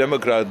if you're a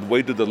Democrat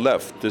way to the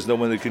left, there's no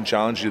one that can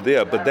challenge you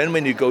there. But then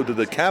when you go to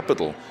the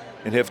Capitol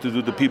and have to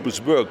do the people's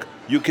work,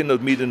 you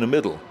cannot meet in the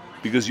middle,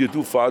 because you're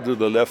too far to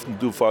the left and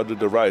too far to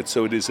the right.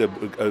 So it is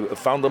a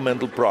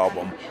fundamental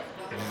problem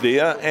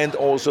there, and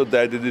also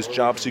that it is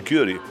job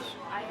security.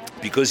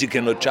 Because you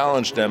cannot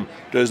challenge them,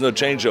 there is no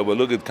changeover.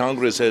 Look at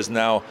Congress has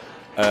now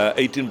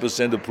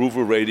 18%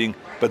 approval rating,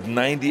 but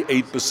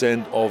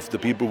 98% of the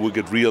people will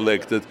get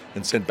reelected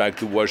and sent back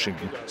to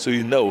Washington. So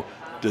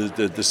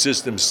the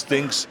system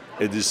stinks,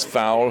 it is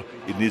foul,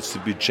 it needs to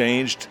be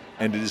changed,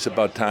 and it is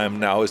about time.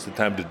 Now is the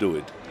time to do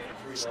it.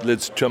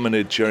 Let's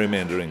terminate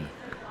gerrymandering.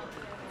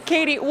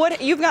 Katie,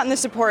 you've gotten the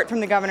support from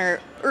the governor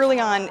early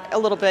on a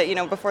little bit,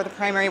 before the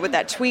primary with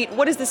that tweet.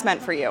 What has this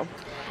meant for you?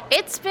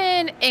 It's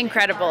been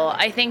incredible.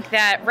 I think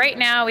that right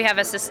now we have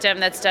a system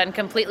that's done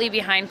completely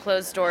behind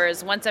closed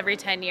doors once every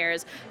 10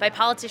 years by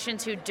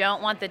politicians who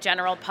don't want the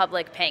general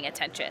public paying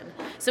attention.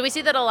 So we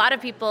see that a lot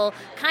of people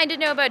kind of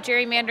know about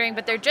gerrymandering,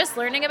 but they're just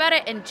learning about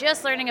it and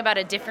just learning about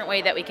a different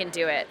way that we can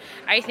do it.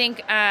 I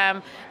think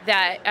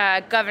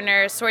that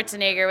Governor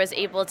Schwarzenegger was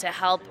able to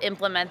help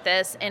implement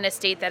this in a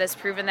state that has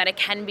proven that it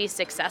can be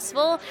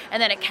successful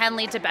and that it can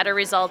lead to better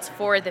results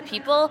for the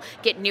people,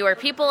 get newer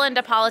people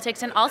into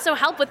politics, and also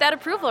help with that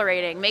approval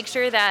rating. Make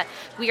sure that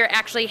we are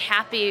actually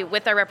happy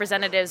with our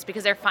representatives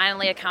because they're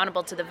finally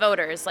accountable to the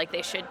voters like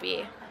they should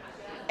be.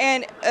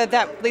 And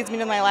that leads me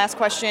to my last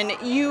question.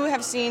 You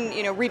have seen,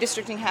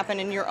 redistricting happen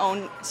in your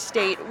own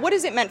state. What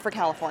has it meant for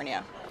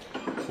California?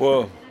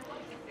 Well,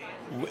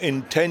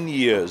 in 10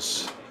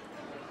 years,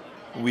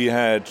 we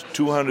had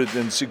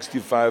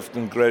 265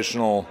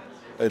 congressional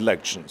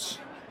elections.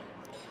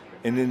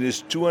 And in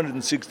these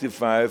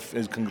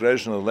 265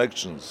 congressional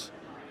elections,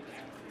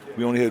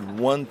 we only had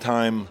one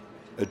time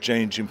a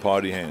change in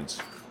party hands.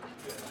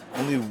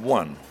 Only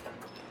one.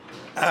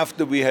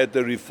 After we had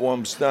the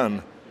reforms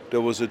done,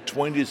 there was a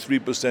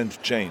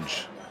 23%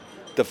 change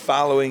the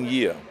following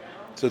year.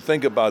 So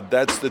think about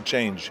that's the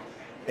change.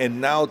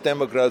 And now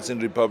Democrats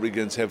and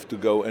Republicans have to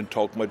go and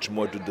talk much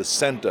more to the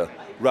center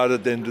rather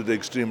than to the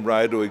extreme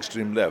right or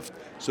extreme left.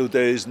 So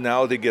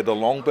they get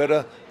along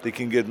better, they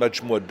can get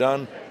much more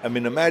done. I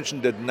mean,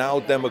 imagine that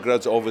now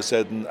Democrats all of a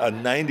sudden are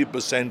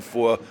 90%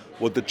 for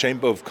what the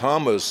Chamber of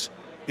Commerce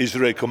is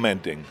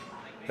recommending.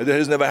 And that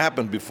has never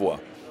happened before.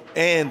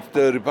 And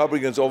the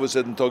Republicans all of a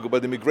sudden talk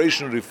about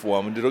immigration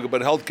reform and they talk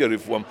about healthcare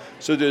reform.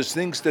 So there's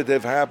things that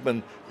have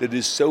happened that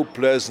is so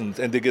pleasant,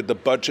 and they get the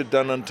budget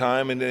done on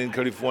time in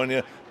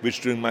California,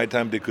 which during my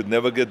time they could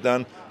never get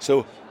done.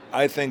 So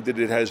I think that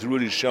it has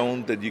really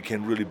shown that you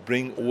can really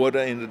bring order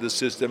into the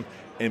system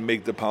and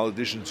make the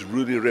politicians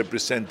really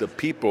represent the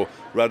people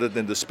rather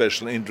than the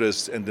special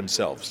interests and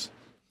themselves.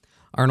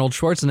 Arnold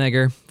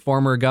Schwarzenegger,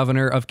 former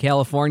governor of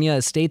California,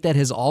 a state that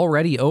has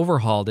already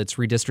overhauled its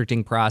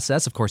redistricting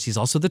process. Of course, he's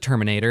also the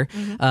Terminator.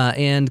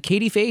 And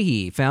Katie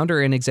Fahey,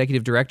 founder and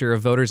executive director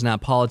of Voters Not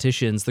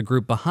Politicians, the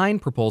group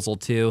behind Proposal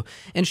 2.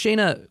 And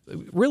Cheyna,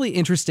 really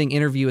interesting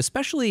interview,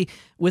 especially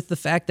with the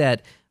fact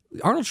that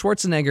Arnold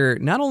Schwarzenegger,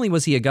 not only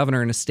was he a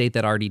governor in a state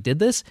that already did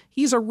this,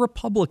 he's a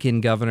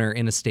Republican governor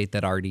in a state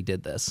that already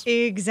did this.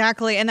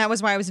 Exactly. And that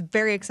was why I was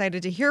very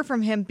excited to hear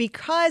from him,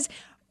 because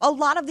a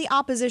lot of the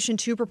opposition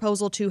to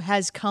Proposal 2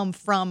 has come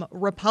from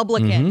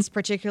Republicans,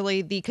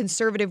 particularly the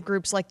conservative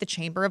groups like the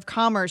Chamber of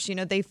Commerce.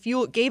 They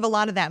gave a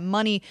lot of that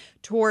money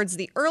towards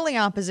the early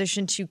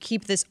opposition to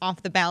keep this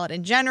off the ballot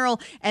in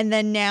general. And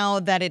then now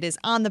that it is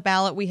on the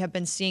ballot, we have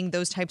been seeing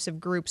those types of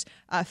groups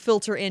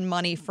filter in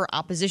money for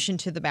opposition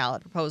to the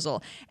ballot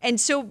proposal. And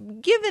so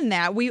given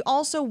that, we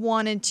also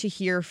wanted to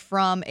hear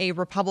from a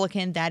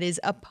Republican that is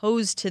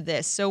opposed to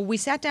this. So we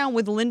sat down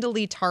with Linda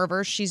Lee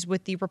Tarver. She's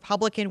with the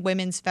Republican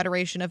Women's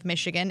Federation of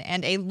Michigan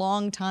and a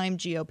longtime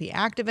GOP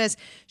activist.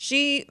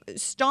 She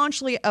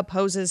staunchly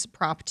opposes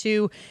Prop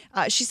 2.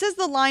 She says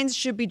the lines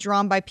should be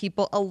drawn by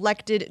people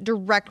elected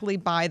directly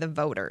by the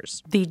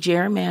voters. The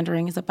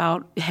gerrymandering is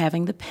about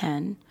having the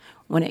pen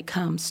when it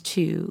comes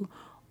to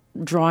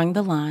drawing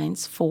the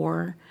lines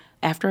for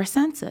after a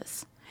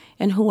census.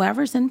 And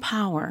whoever's in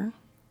power,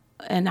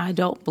 and I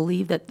don't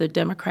believe that the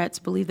Democrats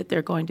believe that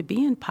they're going to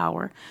be in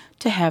power,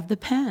 to have the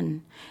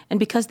pen. And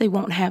because they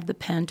won't have the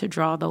pen to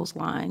draw those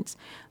lines,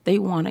 they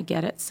want to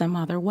get it some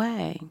other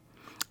way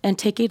and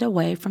take it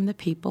away from the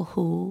people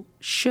who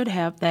should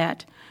have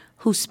that,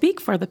 who speak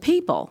for the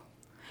people.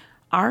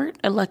 Our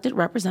elected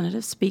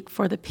representatives speak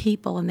for the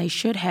people, and they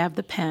should have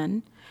the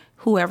pen,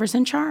 whoever's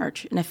in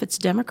charge. And if it's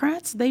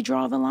Democrats, they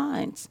draw the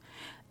lines.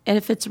 And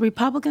if it's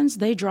Republicans,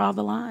 they draw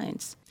the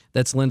lines.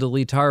 That's Linda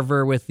Lee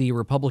Tarver with the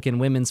Republican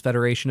Women's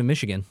Federation of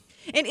Michigan.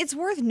 And it's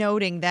worth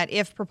noting that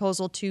if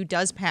Proposal 2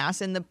 does pass,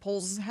 and the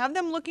polls have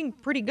them looking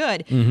pretty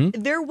good,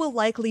 there will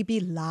likely be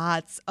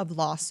lots of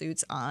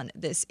lawsuits on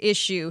this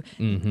issue.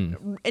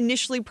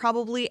 Initially,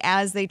 probably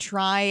as they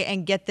try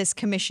and get this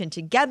commission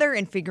together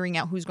and figuring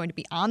out who's going to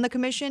be on the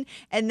commission.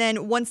 And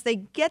then once they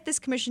get this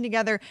commission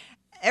together,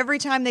 every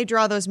time they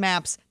draw those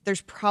maps,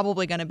 there's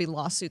probably going to be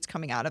lawsuits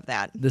coming out of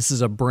that. This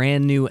is a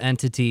brand new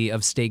entity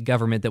of state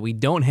government that we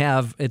don't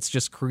have. It's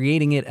just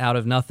creating it out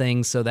of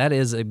nothing. So that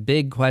is a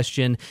big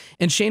question.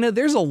 And Cheyna,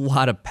 there's a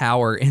lot of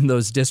power in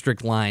those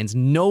district lines.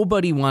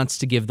 Nobody wants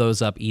to give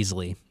those up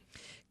easily.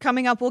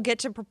 Coming up, we'll get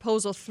to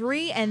Proposal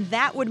 3, and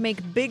that would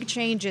make big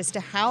changes to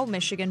how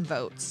Michigan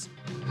votes.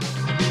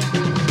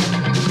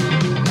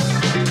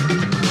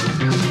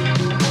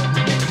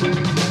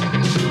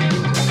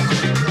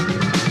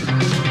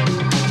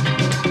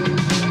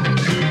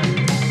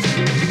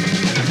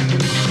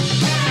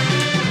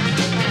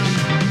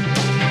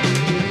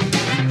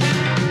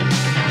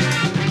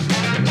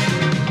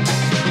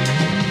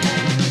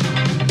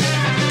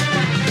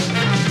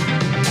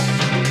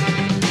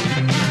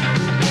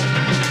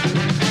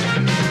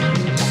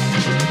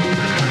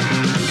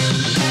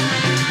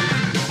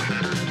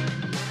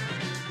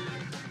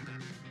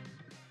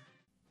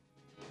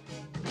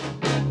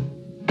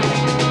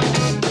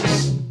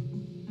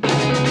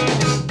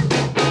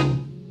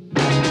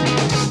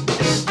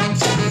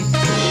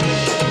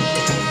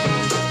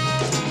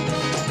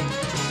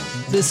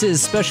 This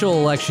is special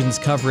elections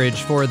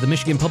coverage for the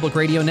Michigan Public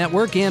Radio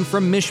Network and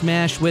from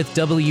MichMash with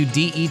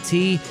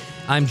WDET.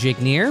 I'm Jake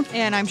Neher.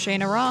 And I'm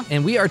Cheyna Roth.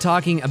 And we are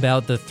talking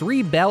about the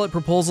 3 ballot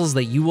proposals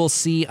that you will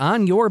see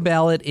on your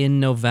ballot in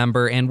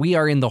November. And we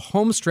are in the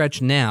home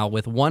stretch now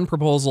with 1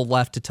 proposal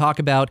left to talk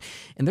about.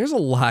 And there's a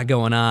lot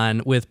going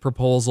on with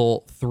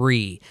Proposal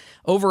 3.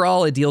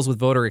 Overall, it deals with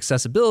voter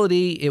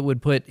accessibility. It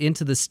would put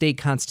into the state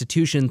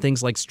constitution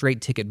things like straight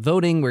ticket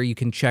voting, where you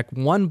can check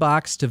 1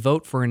 box to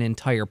vote for an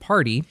entire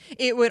party.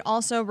 It would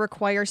also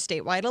require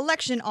statewide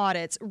election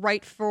audits,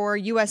 right for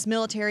U.S.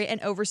 military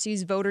and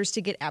overseas voters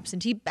to get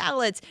absentee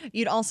ballots.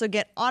 You'd also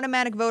get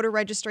automatic voter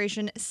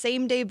registration,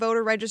 same-day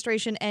voter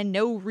registration, and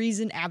no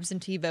reason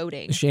absentee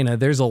voting. Cheyna,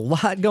 there's a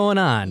lot going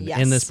on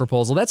in this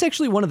proposal. That's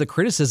actually one of the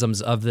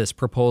criticisms of this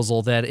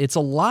proposal, that it's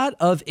a lot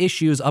of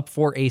issues up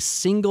for a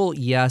single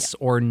yes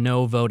or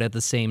no vote at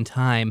the same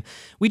time.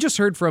 We just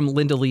heard from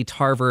Linda Lee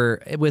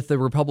Tarver with the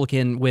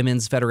Republican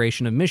Women's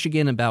Federation of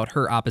Michigan about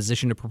her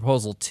opposition to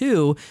Proposal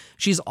 2.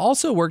 She's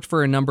also worked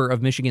for a number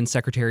of Michigan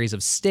secretaries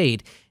of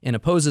state and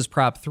opposes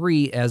Prop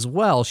 3 as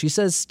well. She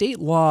says state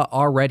law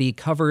already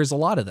covers a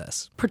lot of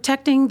this.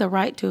 Protecting the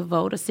right to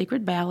vote a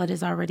secret ballot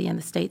is already in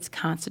the state's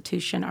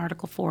constitution,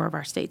 Article 4 of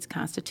our state's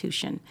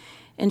constitution.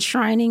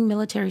 Enshrining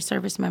military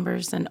service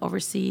members and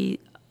overseas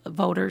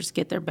voters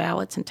get their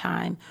ballots in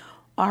time,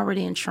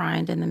 already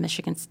enshrined in the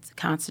Michigan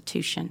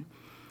Constitution.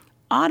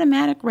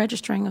 Automatic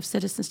registering of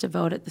citizens to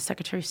vote at the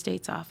Secretary of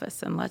State's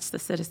office, unless the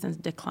citizen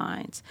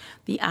declines.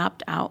 The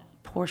opt-out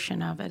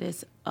portion of it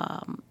is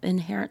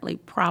inherently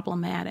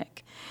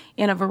problematic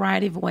in a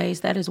variety of ways.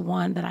 That is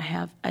one that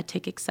I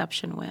take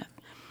exception with.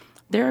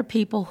 There are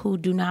people who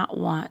do not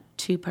want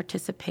to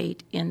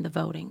participate in the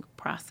voting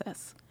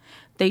process.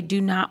 They do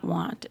not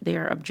want.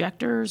 They're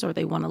objectors, or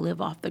they want to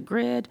live off the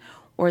grid,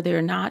 or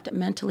they're not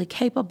mentally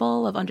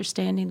capable of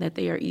understanding that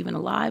they are even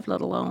alive,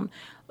 let alone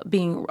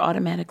being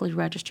automatically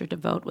registered to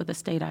vote with a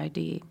state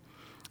ID.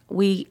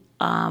 We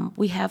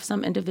have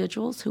some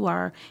individuals who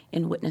are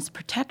in witness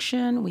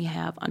protection. We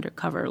have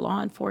undercover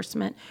law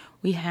enforcement.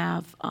 We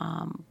have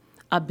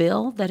a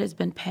bill that has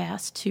been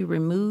passed to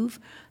remove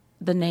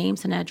the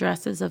names and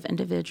addresses of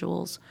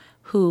individuals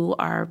who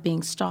are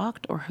being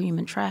stalked or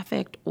human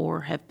trafficked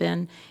or have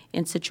been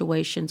in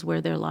situations where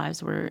their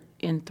lives were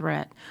in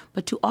threat.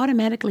 But to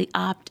automatically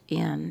opt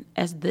in,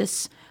 as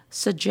this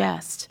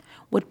suggests,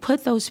 would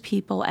put those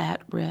people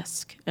at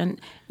risk.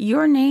 And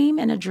your name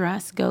and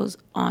address goes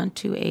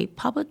onto a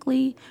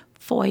publicly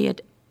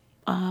FOIA'd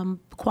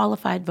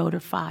qualified voter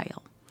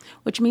file,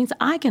 which means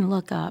I can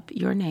look up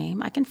your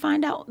name. I can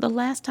find out the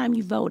last time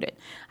you voted.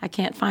 I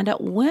can't find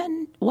out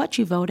what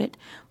you voted,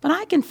 but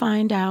I can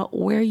find out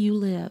where you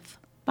live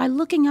by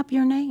looking up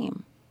your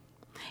name.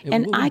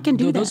 And I can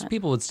do that. Those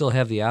people would still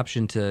have the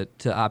option to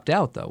opt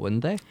out, though,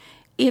 wouldn't they?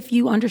 If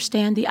you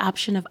understand the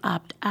option of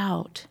opt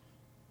out,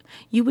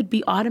 you would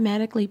be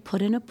automatically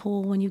put in a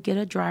pool when you get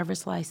a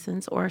driver's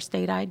license or a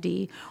state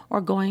ID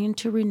or going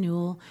into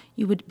renewal.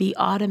 You would be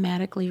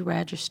automatically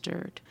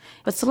registered.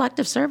 But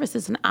selective service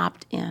is an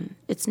opt-in.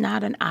 It's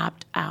not an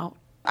opt-out.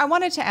 I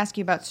wanted to ask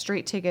you about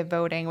straight ticket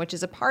voting, which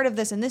is a part of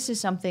this, and this is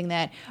something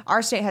that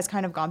our state has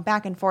kind of gone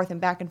back and forth and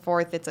back and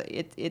forth.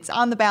 It's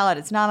on the ballot,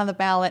 it's not on the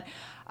ballot.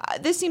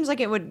 This seems like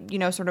it would,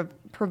 sort of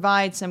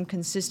provide some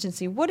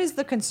consistency. What is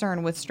the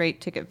concern with straight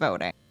ticket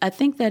voting? I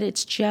think that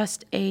it's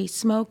just a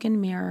smoke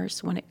and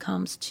mirrors when it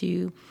comes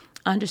to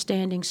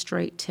understanding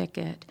straight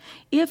ticket.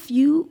 If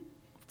you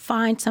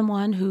find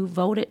someone who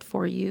voted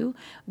for you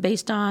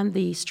based on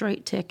the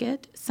straight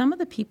ticket, some of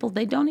the people,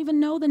 they don't even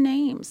know the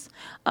names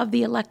of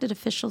the elected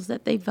officials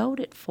that they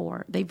voted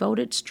for. They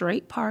voted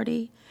straight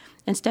party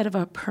instead of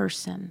a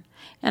person.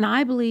 And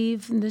I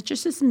believe that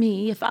just as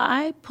me, if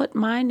I put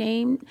my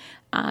name,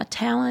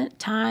 talent,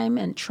 time,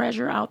 and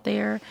treasure out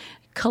there,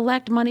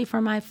 collect money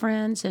from my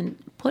friends, and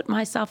put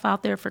myself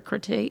out there for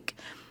critique,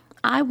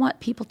 I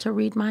want people to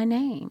read my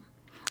name.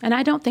 And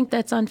I don't think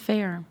that's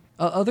unfair.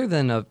 Other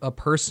than a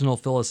personal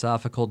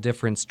philosophical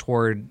difference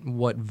toward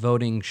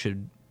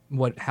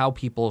how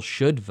people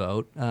should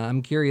vote,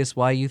 I'm curious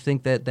why you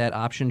think that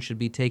option should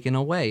be taken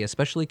away,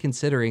 especially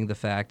considering the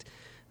fact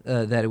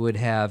that it would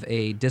have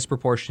a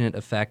disproportionate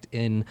effect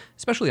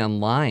especially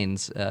on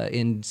lines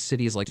in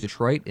cities like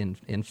Detroit,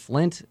 in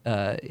Flint,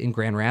 in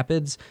Grand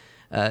Rapids.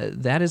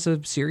 That is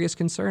a serious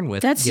concern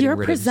with That's getting your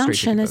rid of the straight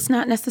presumption. ticket It's vote.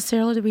 not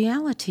necessarily the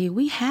reality.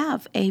 We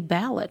have a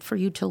ballot for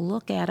you to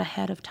look at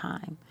ahead of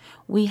time.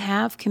 We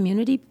have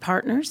community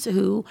partners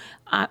who,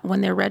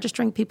 when they're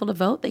registering people to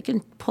vote, they can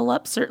pull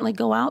up, certainly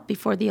go out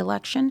before the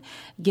election,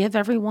 give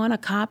everyone a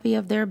copy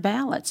of their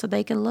ballot so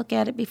they can look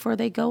at it before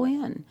they go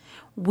in.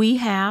 We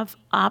have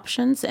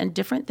options and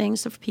different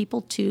things for people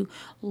to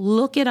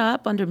look it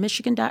up under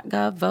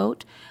michigan.gov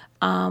vote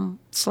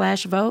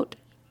 /vote.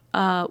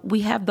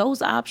 We have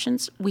those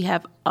options. We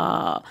have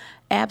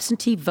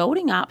absentee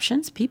voting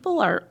options. People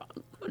are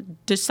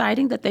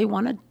deciding that they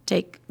want to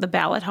take the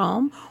ballot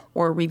home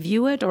or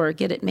review it or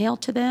get it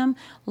mailed to them,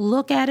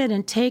 look at it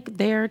and take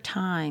their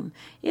time.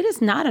 It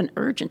is not an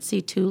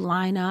urgency to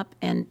line up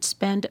and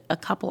spend a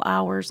couple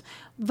hours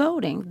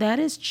voting. That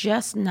is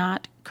just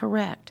not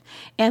correct.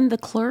 And the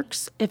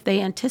clerks, if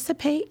they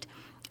anticipate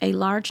a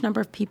large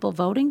number of people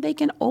voting, they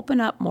can open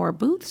up more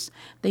booths.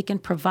 They can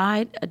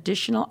provide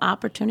additional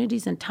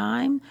opportunities and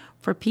time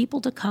for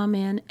people to come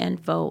in and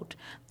vote.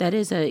 That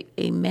is a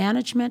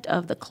management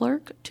of the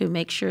clerk to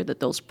make sure that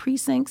those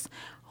precincts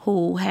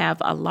who have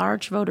a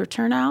large voter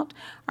turnout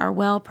are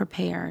well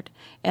prepared.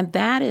 And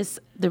that is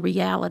the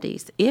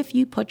realities. If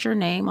you put your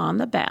name on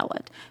the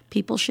ballot,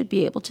 people should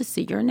be able to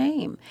see your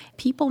name.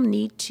 People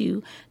need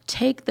to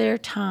take their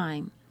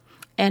time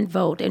and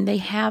vote, and they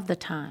have the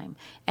time.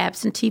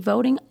 Absentee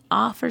voting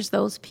offers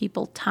those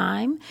people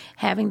time.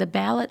 Having the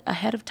ballot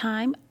ahead of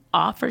time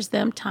offers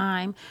them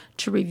time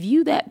to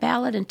review that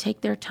ballot and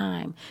take their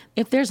time.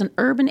 If there's an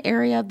urban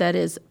area that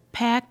is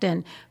packed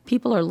and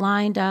people are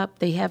lined up,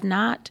 they have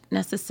not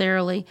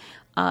necessarily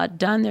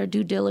done their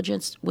due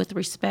diligence with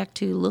respect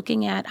to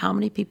looking at how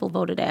many people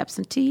voted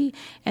absentee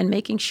and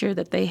making sure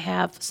that they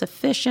have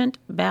sufficient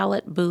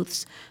ballot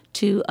booths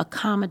to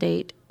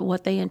accommodate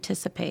what they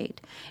anticipate.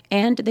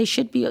 And they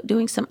should be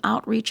doing some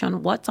outreach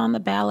on what's on the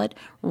ballot,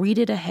 read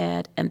it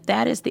ahead, and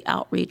that is the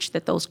outreach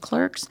that those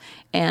clerks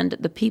and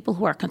the people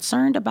who are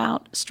concerned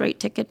about straight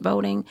ticket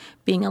voting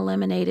being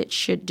eliminated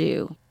should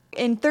do.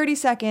 In 30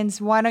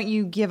 seconds, why don't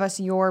you give us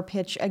your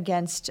pitch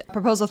against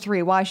Proposal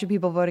 3? Why should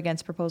people vote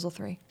against Proposal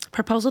 3?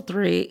 Proposal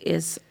 3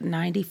 is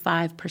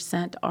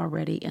 95%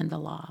 already in the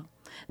law.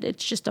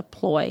 It's just a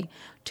ploy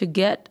to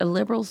get a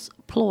liberal's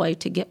ploy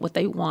to get what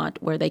they want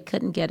where they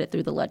couldn't get it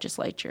through the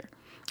legislature.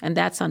 And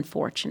that's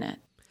unfortunate.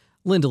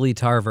 Linda Lee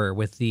Tarver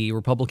with the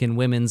Republican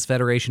Women's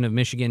Federation of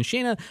Michigan.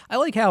 Cheyna, I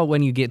like how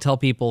when you tell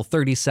people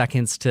 30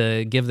 seconds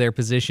to give their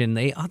position,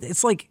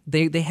 it's like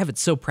they have it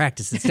so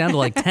practiced. It's down to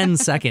like 10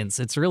 seconds.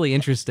 It's really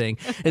interesting.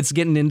 It's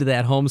getting into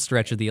that home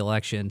stretch of the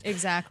election.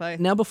 Exactly.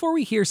 Now, before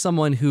we hear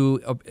someone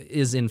who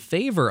is in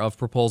favor of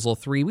Proposal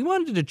 3, we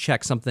wanted to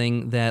check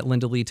something that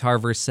Linda Lee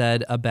Tarver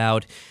said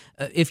about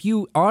if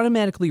you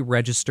automatically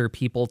register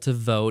people to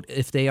vote,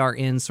 if they are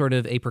in sort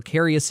of a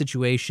precarious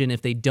situation,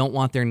 if they don't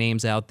want their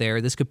names out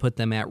there, this could put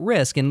them at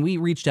risk. And we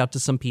reached out to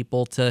some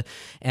people to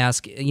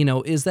ask,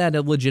 is that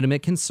a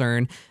legitimate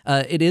concern?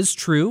 It is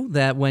true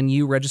that when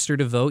you register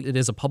to vote, it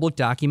is a public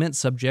document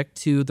subject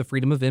to the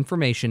Freedom of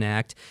Information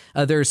Act.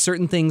 There are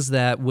certain things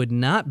that would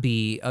not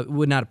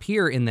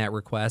appear in that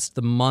request: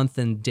 the month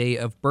and day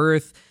of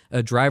birth,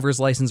 a driver's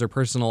license or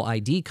personal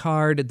ID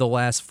card, the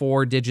last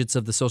 4 digits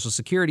of the Social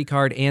Security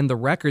card, and the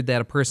record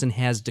that a person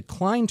has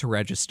declined to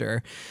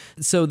register.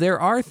 So there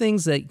are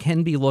things that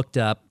can be looked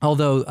up,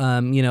 although,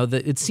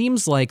 it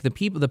seems like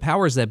the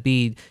powers that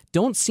be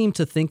don't seem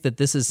to think that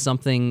this is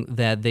something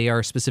that they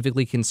are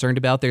specifically concerned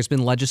about. There's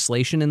been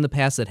legislation in the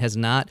past that has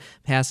not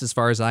passed, as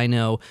far as I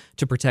know,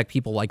 to protect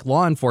people like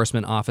law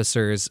enforcement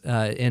officers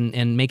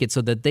and make it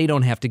so that they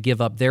don't have to give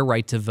up their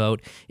right to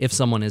vote if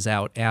someone is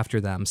out after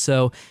them.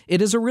 So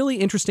it is a really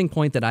interesting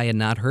point that I had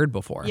not heard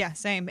before. Yeah,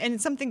 same. And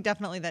it's something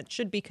definitely that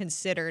should be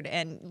considered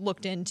and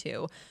looked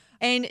into.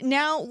 And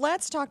now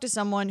let's talk to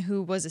someone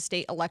who was a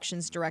state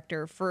elections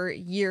director for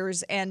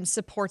years and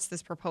supports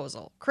this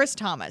proposal, Chris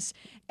Thomas.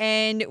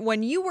 And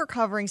when you were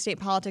covering state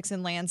politics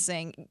in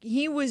Lansing,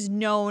 he was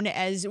known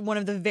as one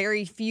of the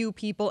very few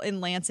people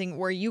in Lansing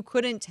where you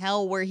couldn't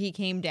tell where he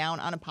came down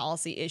on a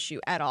policy issue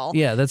at all.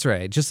 Yeah, that's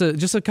right. Just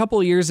a couple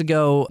of years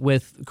ago,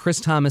 with Chris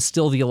Thomas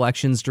still the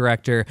elections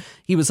director,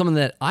 he was someone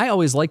that I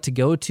always like to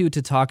go to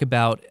talk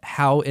about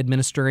how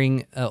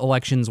administering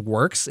elections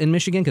works in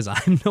Michigan, because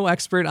I'm no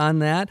expert on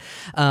that.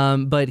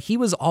 But he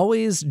was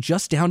always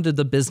just down to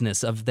the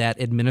business of that,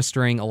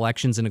 administering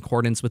elections in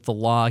accordance with the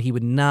law. He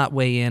would not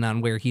weigh in on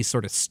where he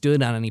sort of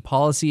stood on any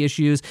policy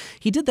issues.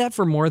 He did that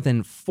for more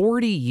than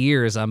 40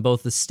 years on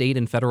both the state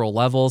and federal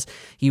levels.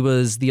 He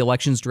was the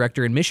elections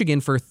director in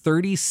Michigan for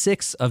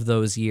 36 of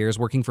those years,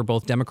 working for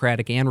both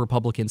Democratic and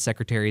Republican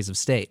secretaries of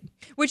state.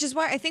 Which is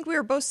why I think we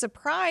were both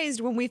surprised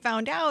when we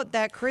found out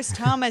that Chris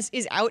Thomas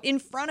is out in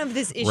front of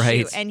this issue.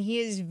 Right. And he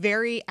is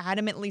very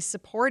adamantly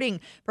supporting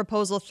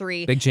Proposal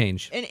 3. Big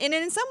change. And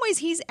in some ways,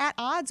 he's at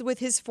odds with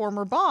his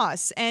former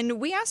boss.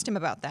 And we asked him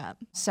about that.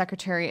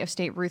 Secretary of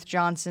State Ruth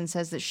Johnson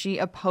says that she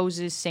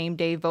opposes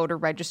same-day voter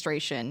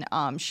registration.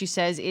 She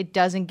says it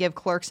doesn't give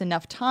clerks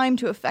enough time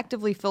to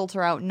effectively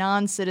filter out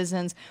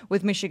non-citizens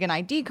with Michigan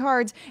ID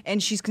cards,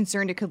 and she's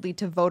concerned it could lead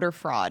to voter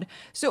fraud.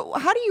 So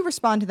how do you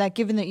respond to that,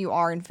 given that you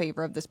are in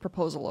favor of this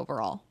proposal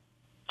overall?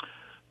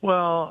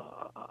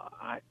 Well,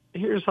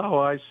 here's how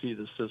I see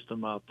the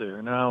system out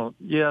there. Now,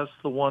 yes,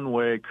 the one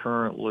way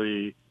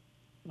currently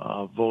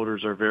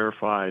voters are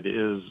verified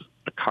is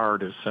a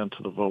card is sent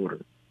to the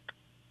voter.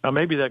 Now,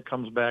 maybe that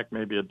comes back,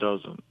 maybe it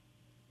doesn't.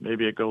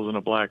 Maybe it goes in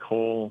a black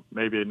hole.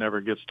 Maybe it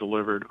never gets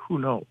delivered. Who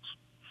knows?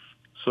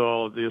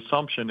 So the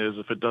assumption is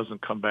if it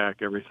doesn't come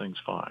back, everything's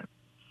fine.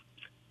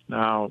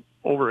 Now,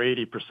 over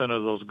 80%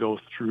 of those go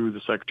through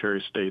the Secretary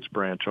of State's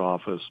branch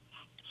office.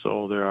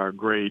 So there are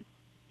great,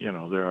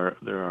 there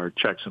are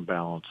checks and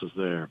balances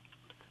there.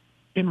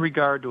 In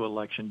regard to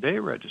Election Day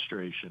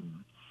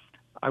registration,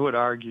 I would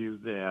argue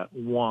that,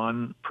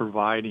 one,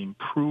 providing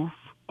proof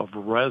of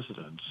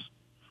residence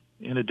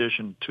in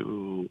addition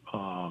to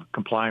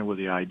complying with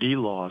the ID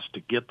laws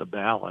to get the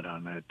ballot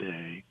on that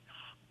day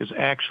is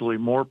actually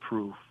more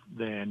proof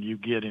than you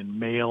get in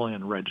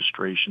mail-in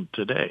registration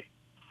today.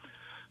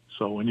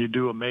 So when you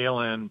do a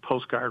mail-in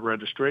postcard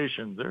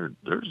registration,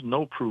 there's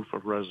no proof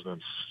of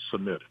residence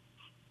submitted.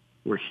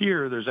 Where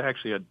here, there's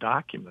actually a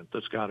document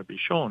that's got to be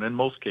shown. In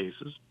most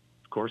cases,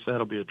 of course,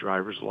 that'll be a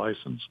driver's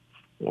license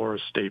or a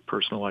state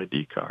personal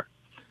ID card.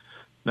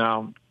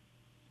 Now,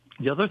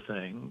 the other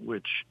thing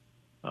which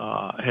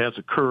has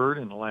occurred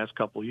in the last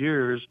couple of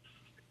years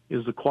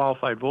is the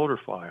qualified voter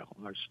file,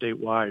 our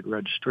statewide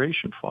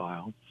registration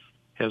file,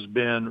 has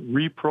been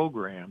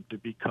reprogrammed to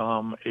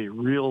become a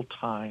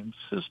real-time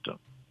system,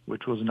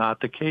 which was not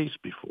the case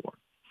before.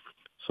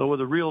 So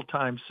with a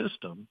real-time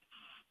system,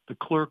 the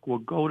clerk will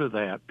go to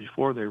that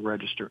before they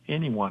register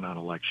anyone on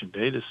Election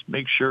Day to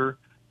make sure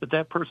that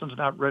that person's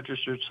not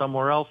registered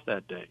somewhere else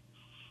that day.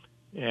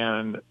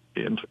 And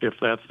if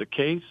that's the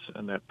case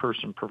and that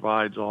person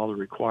provides all the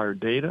required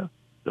data,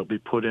 they'll be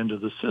put into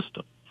the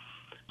system.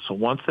 So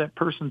once that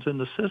person's in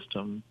the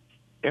system,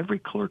 every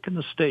clerk in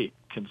the state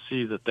can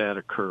see that that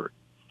occurred.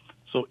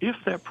 So if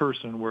that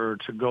person were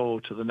to go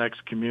to the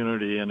next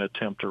community and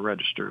attempt to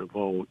register to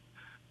vote,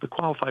 the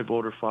qualified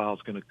voter file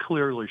is going to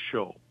clearly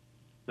show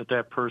that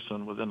that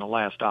person within the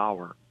last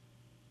hour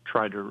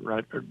tried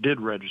to or did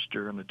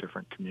register in a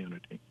different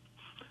community.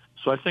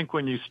 So I think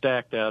when you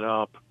stack that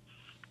up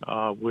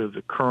with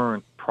the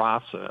current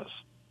process,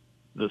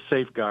 the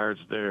safeguards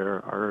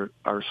there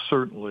are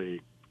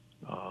certainly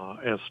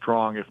as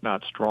strong, if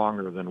not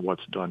stronger, than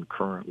what's done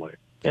currently.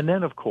 And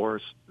then, of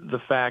course, the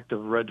fact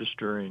of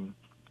registering,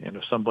 and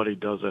if somebody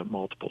does that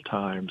multiple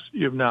times,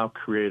 you've now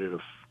created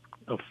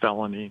a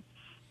felony,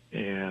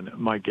 and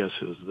my guess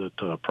is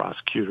that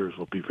prosecutors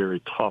will be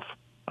very tough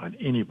on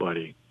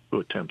anybody who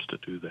attempts to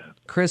do that.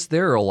 Chris,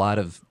 there are a lot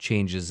of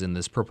changes in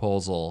this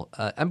proposal.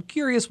 I'm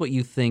curious what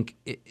you think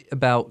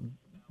about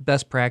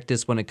best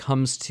practice when it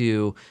comes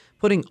to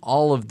putting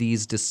all of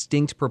these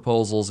distinct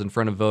proposals in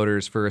front of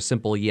voters for a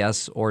simple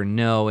yes or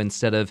no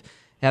instead of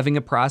having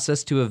a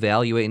process to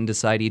evaluate and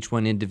decide each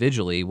one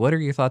individually. What are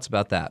your thoughts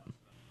about that?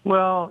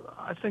 Well,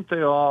 I think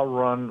they all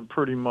run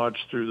pretty much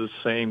through the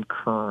same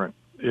current.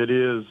 It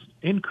is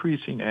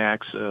increasing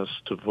access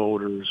to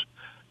voters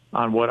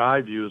on what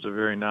I view as a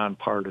very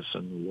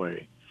nonpartisan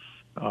way.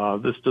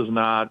 This does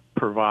not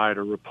provide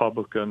a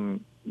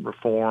Republican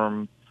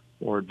reform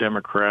or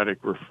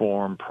Democratic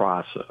reform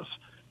process.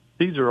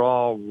 These are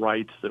all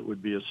rights that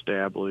would be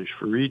established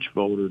for each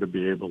voter to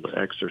be able to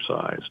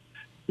exercise.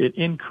 It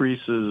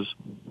increases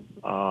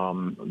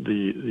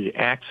the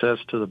access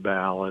to the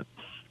ballot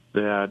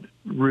that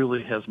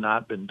really has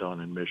not been done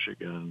in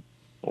Michigan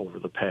over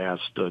the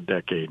past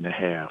decade and a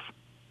half.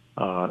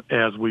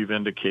 As we've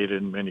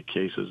indicated in many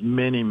cases,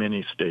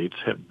 many states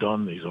have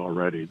done these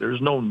already.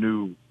 There's no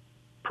new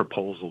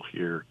proposal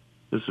here.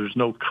 There's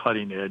no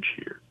cutting edge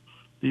here.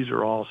 These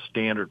are all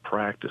standard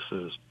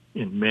practices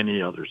in many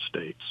other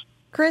states.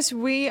 Chris,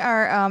 we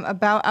are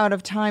about out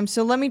of time,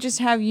 so let me just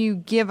have you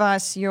give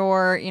us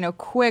your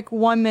quick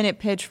 1-minute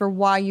pitch for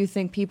why you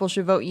think people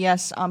should vote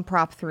yes on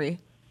Prop 3.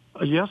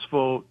 A yes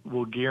vote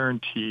will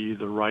guarantee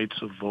the rights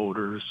of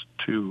voters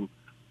to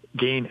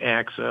gain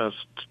access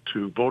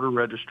to voter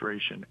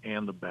registration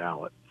and the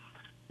ballot.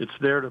 It's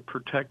there to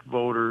protect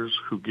voters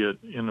who get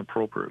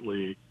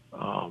inappropriately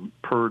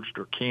purged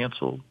or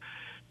canceled.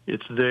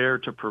 It's there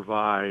to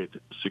provide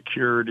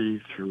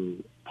security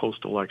through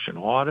post-election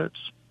audits,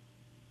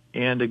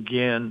 and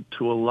again,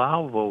 to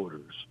allow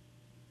voters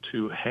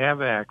to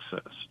have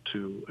access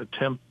to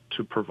attempt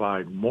to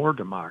provide more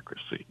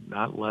democracy,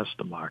 not less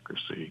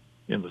democracy,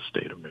 in the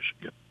state of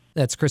Michigan.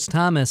 That's Chris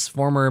Thomas,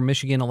 former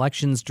Michigan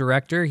elections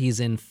director.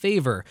 He's in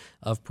favor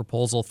of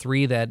Proposal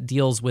 3 that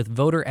deals with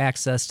voter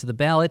access to the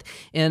ballot.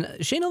 And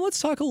Cheyna, let's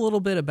talk a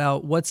little bit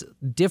about what's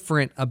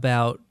different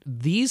about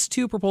these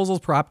two proposals,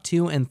 Prop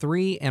 2 and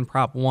 3 and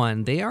Prop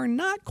 1. They are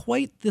not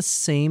quite the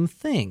same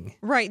thing.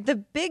 Right. The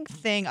big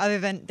thing, other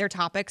than their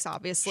topics,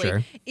 obviously,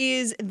 Sure,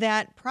 is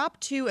that Prop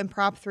 2 and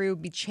Prop 3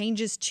 would be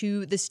changes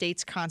to the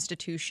state's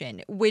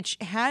constitution, which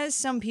has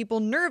some people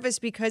nervous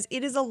because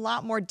it is a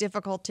lot more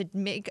difficult to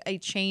make a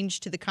change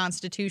to the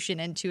Constitution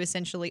and to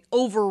essentially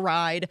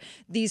override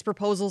these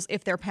proposals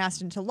if they're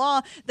passed into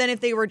law than if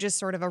they were just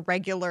sort of a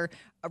regular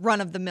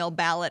run-of-the-mill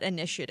ballot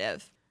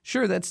initiative.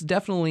 Sure, that's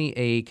definitely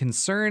a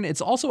concern. It's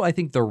also, I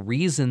think, the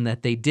reason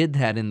that they did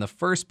that in the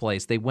first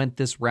place. They went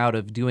this route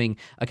of doing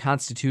a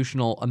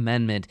constitutional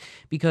amendment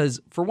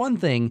because, for one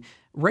thing,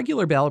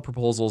 regular ballot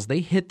proposals, they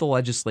hit the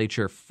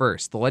legislature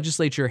first. The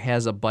legislature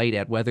has a bite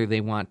at whether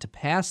they want to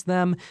pass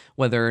them,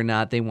 whether or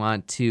not they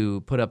want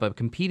to put up a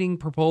competing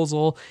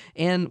proposal.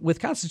 And with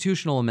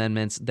constitutional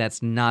amendments,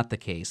 that's not the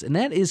case. And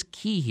that is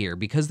key here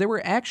because there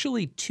were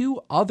actually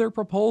 2 other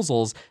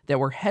proposals that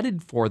were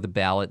headed for the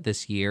ballot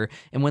this year.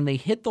 And when they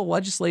hit the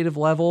legislative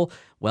level,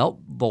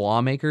 well, the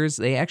lawmakers,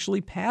 they actually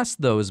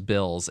passed those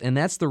bills. And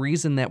that's the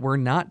reason that we're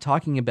not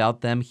talking about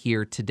them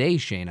here today,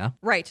 Cheyna.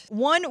 Right.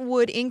 One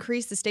would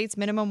increase the state's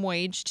minimum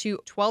wage to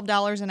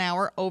 $12 an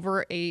hour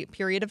over a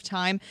period of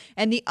time,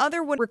 and the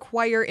other would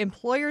require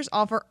employers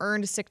offer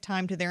earned sick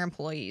time to their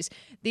employees.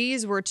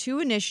 These were 2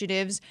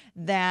 initiatives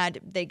that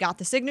they got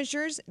the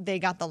signatures, they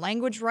got the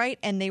language right,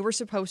 and they were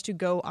supposed to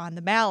go on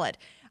the ballot.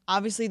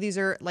 Obviously, these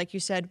are, like you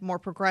said, more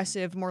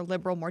progressive, more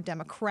liberal, more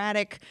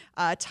democratic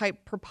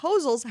type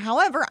proposals.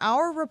 However,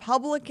 our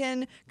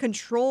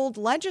Republican-controlled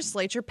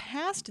legislature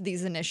passed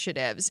these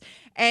initiatives,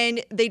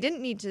 and they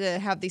didn't need to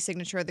have the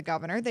signature of the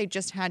governor. They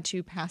just had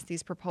to pass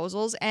these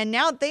proposals, and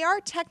now they are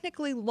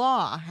technically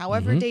law.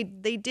 However, they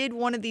did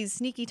one of these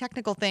sneaky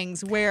technical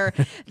things where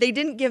they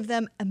didn't give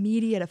them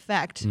immediate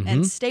effect.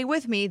 And stay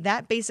with me,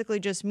 that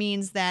basically just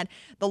means that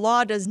the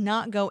law does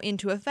not go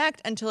into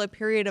effect until a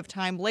period of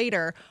time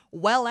later,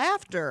 well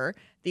after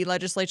the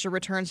legislature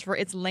returns for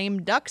its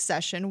lame duck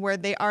session, where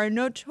they are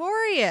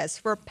notorious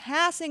for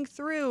passing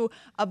through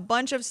a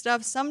bunch of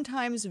stuff,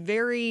 sometimes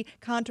very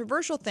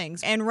controversial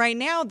things. And right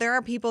now, there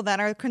are people that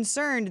are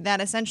concerned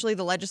that essentially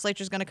the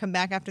legislature is going to come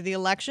back after the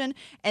election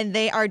and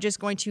they are just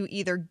going to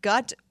either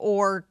gut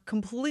or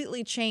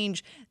completely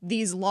change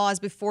these laws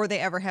before they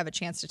ever have a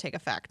chance to take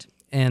effect.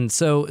 And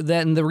so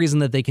then the reason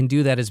that they can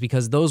do that is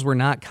because those were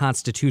not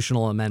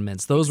constitutional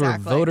amendments. Those were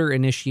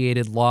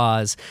voter-initiated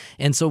laws.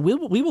 And so we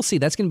will see.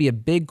 That's going to be a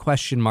big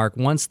question mark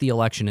once the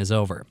election is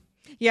over.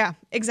 Yeah,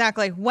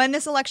 exactly. When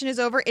this election is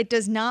over, it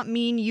does not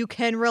mean you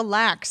can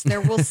relax.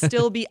 There will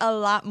still be a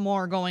lot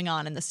more going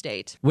on in the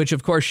state. Which,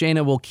 of course,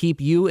 Cheyna, will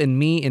keep you and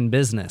me in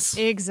business.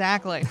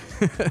 Exactly.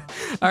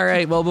 All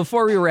right, well,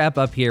 before we wrap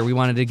up here, we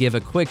wanted to give a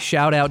quick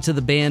shout out to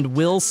the band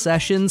Will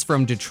Sessions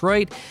from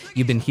Detroit.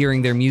 You've been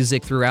hearing their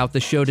music throughout the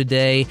show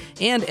today,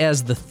 and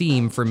as the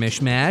theme for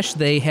MichMash,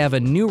 they have a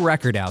new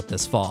record out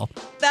this fall.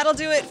 That'll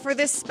do it for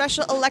this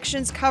special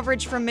elections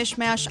coverage from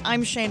MichMash.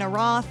 I'm Cheyna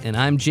Roth. And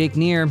I'm Jake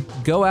Neher.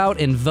 Go out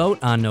and vote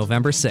on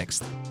November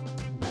 6th.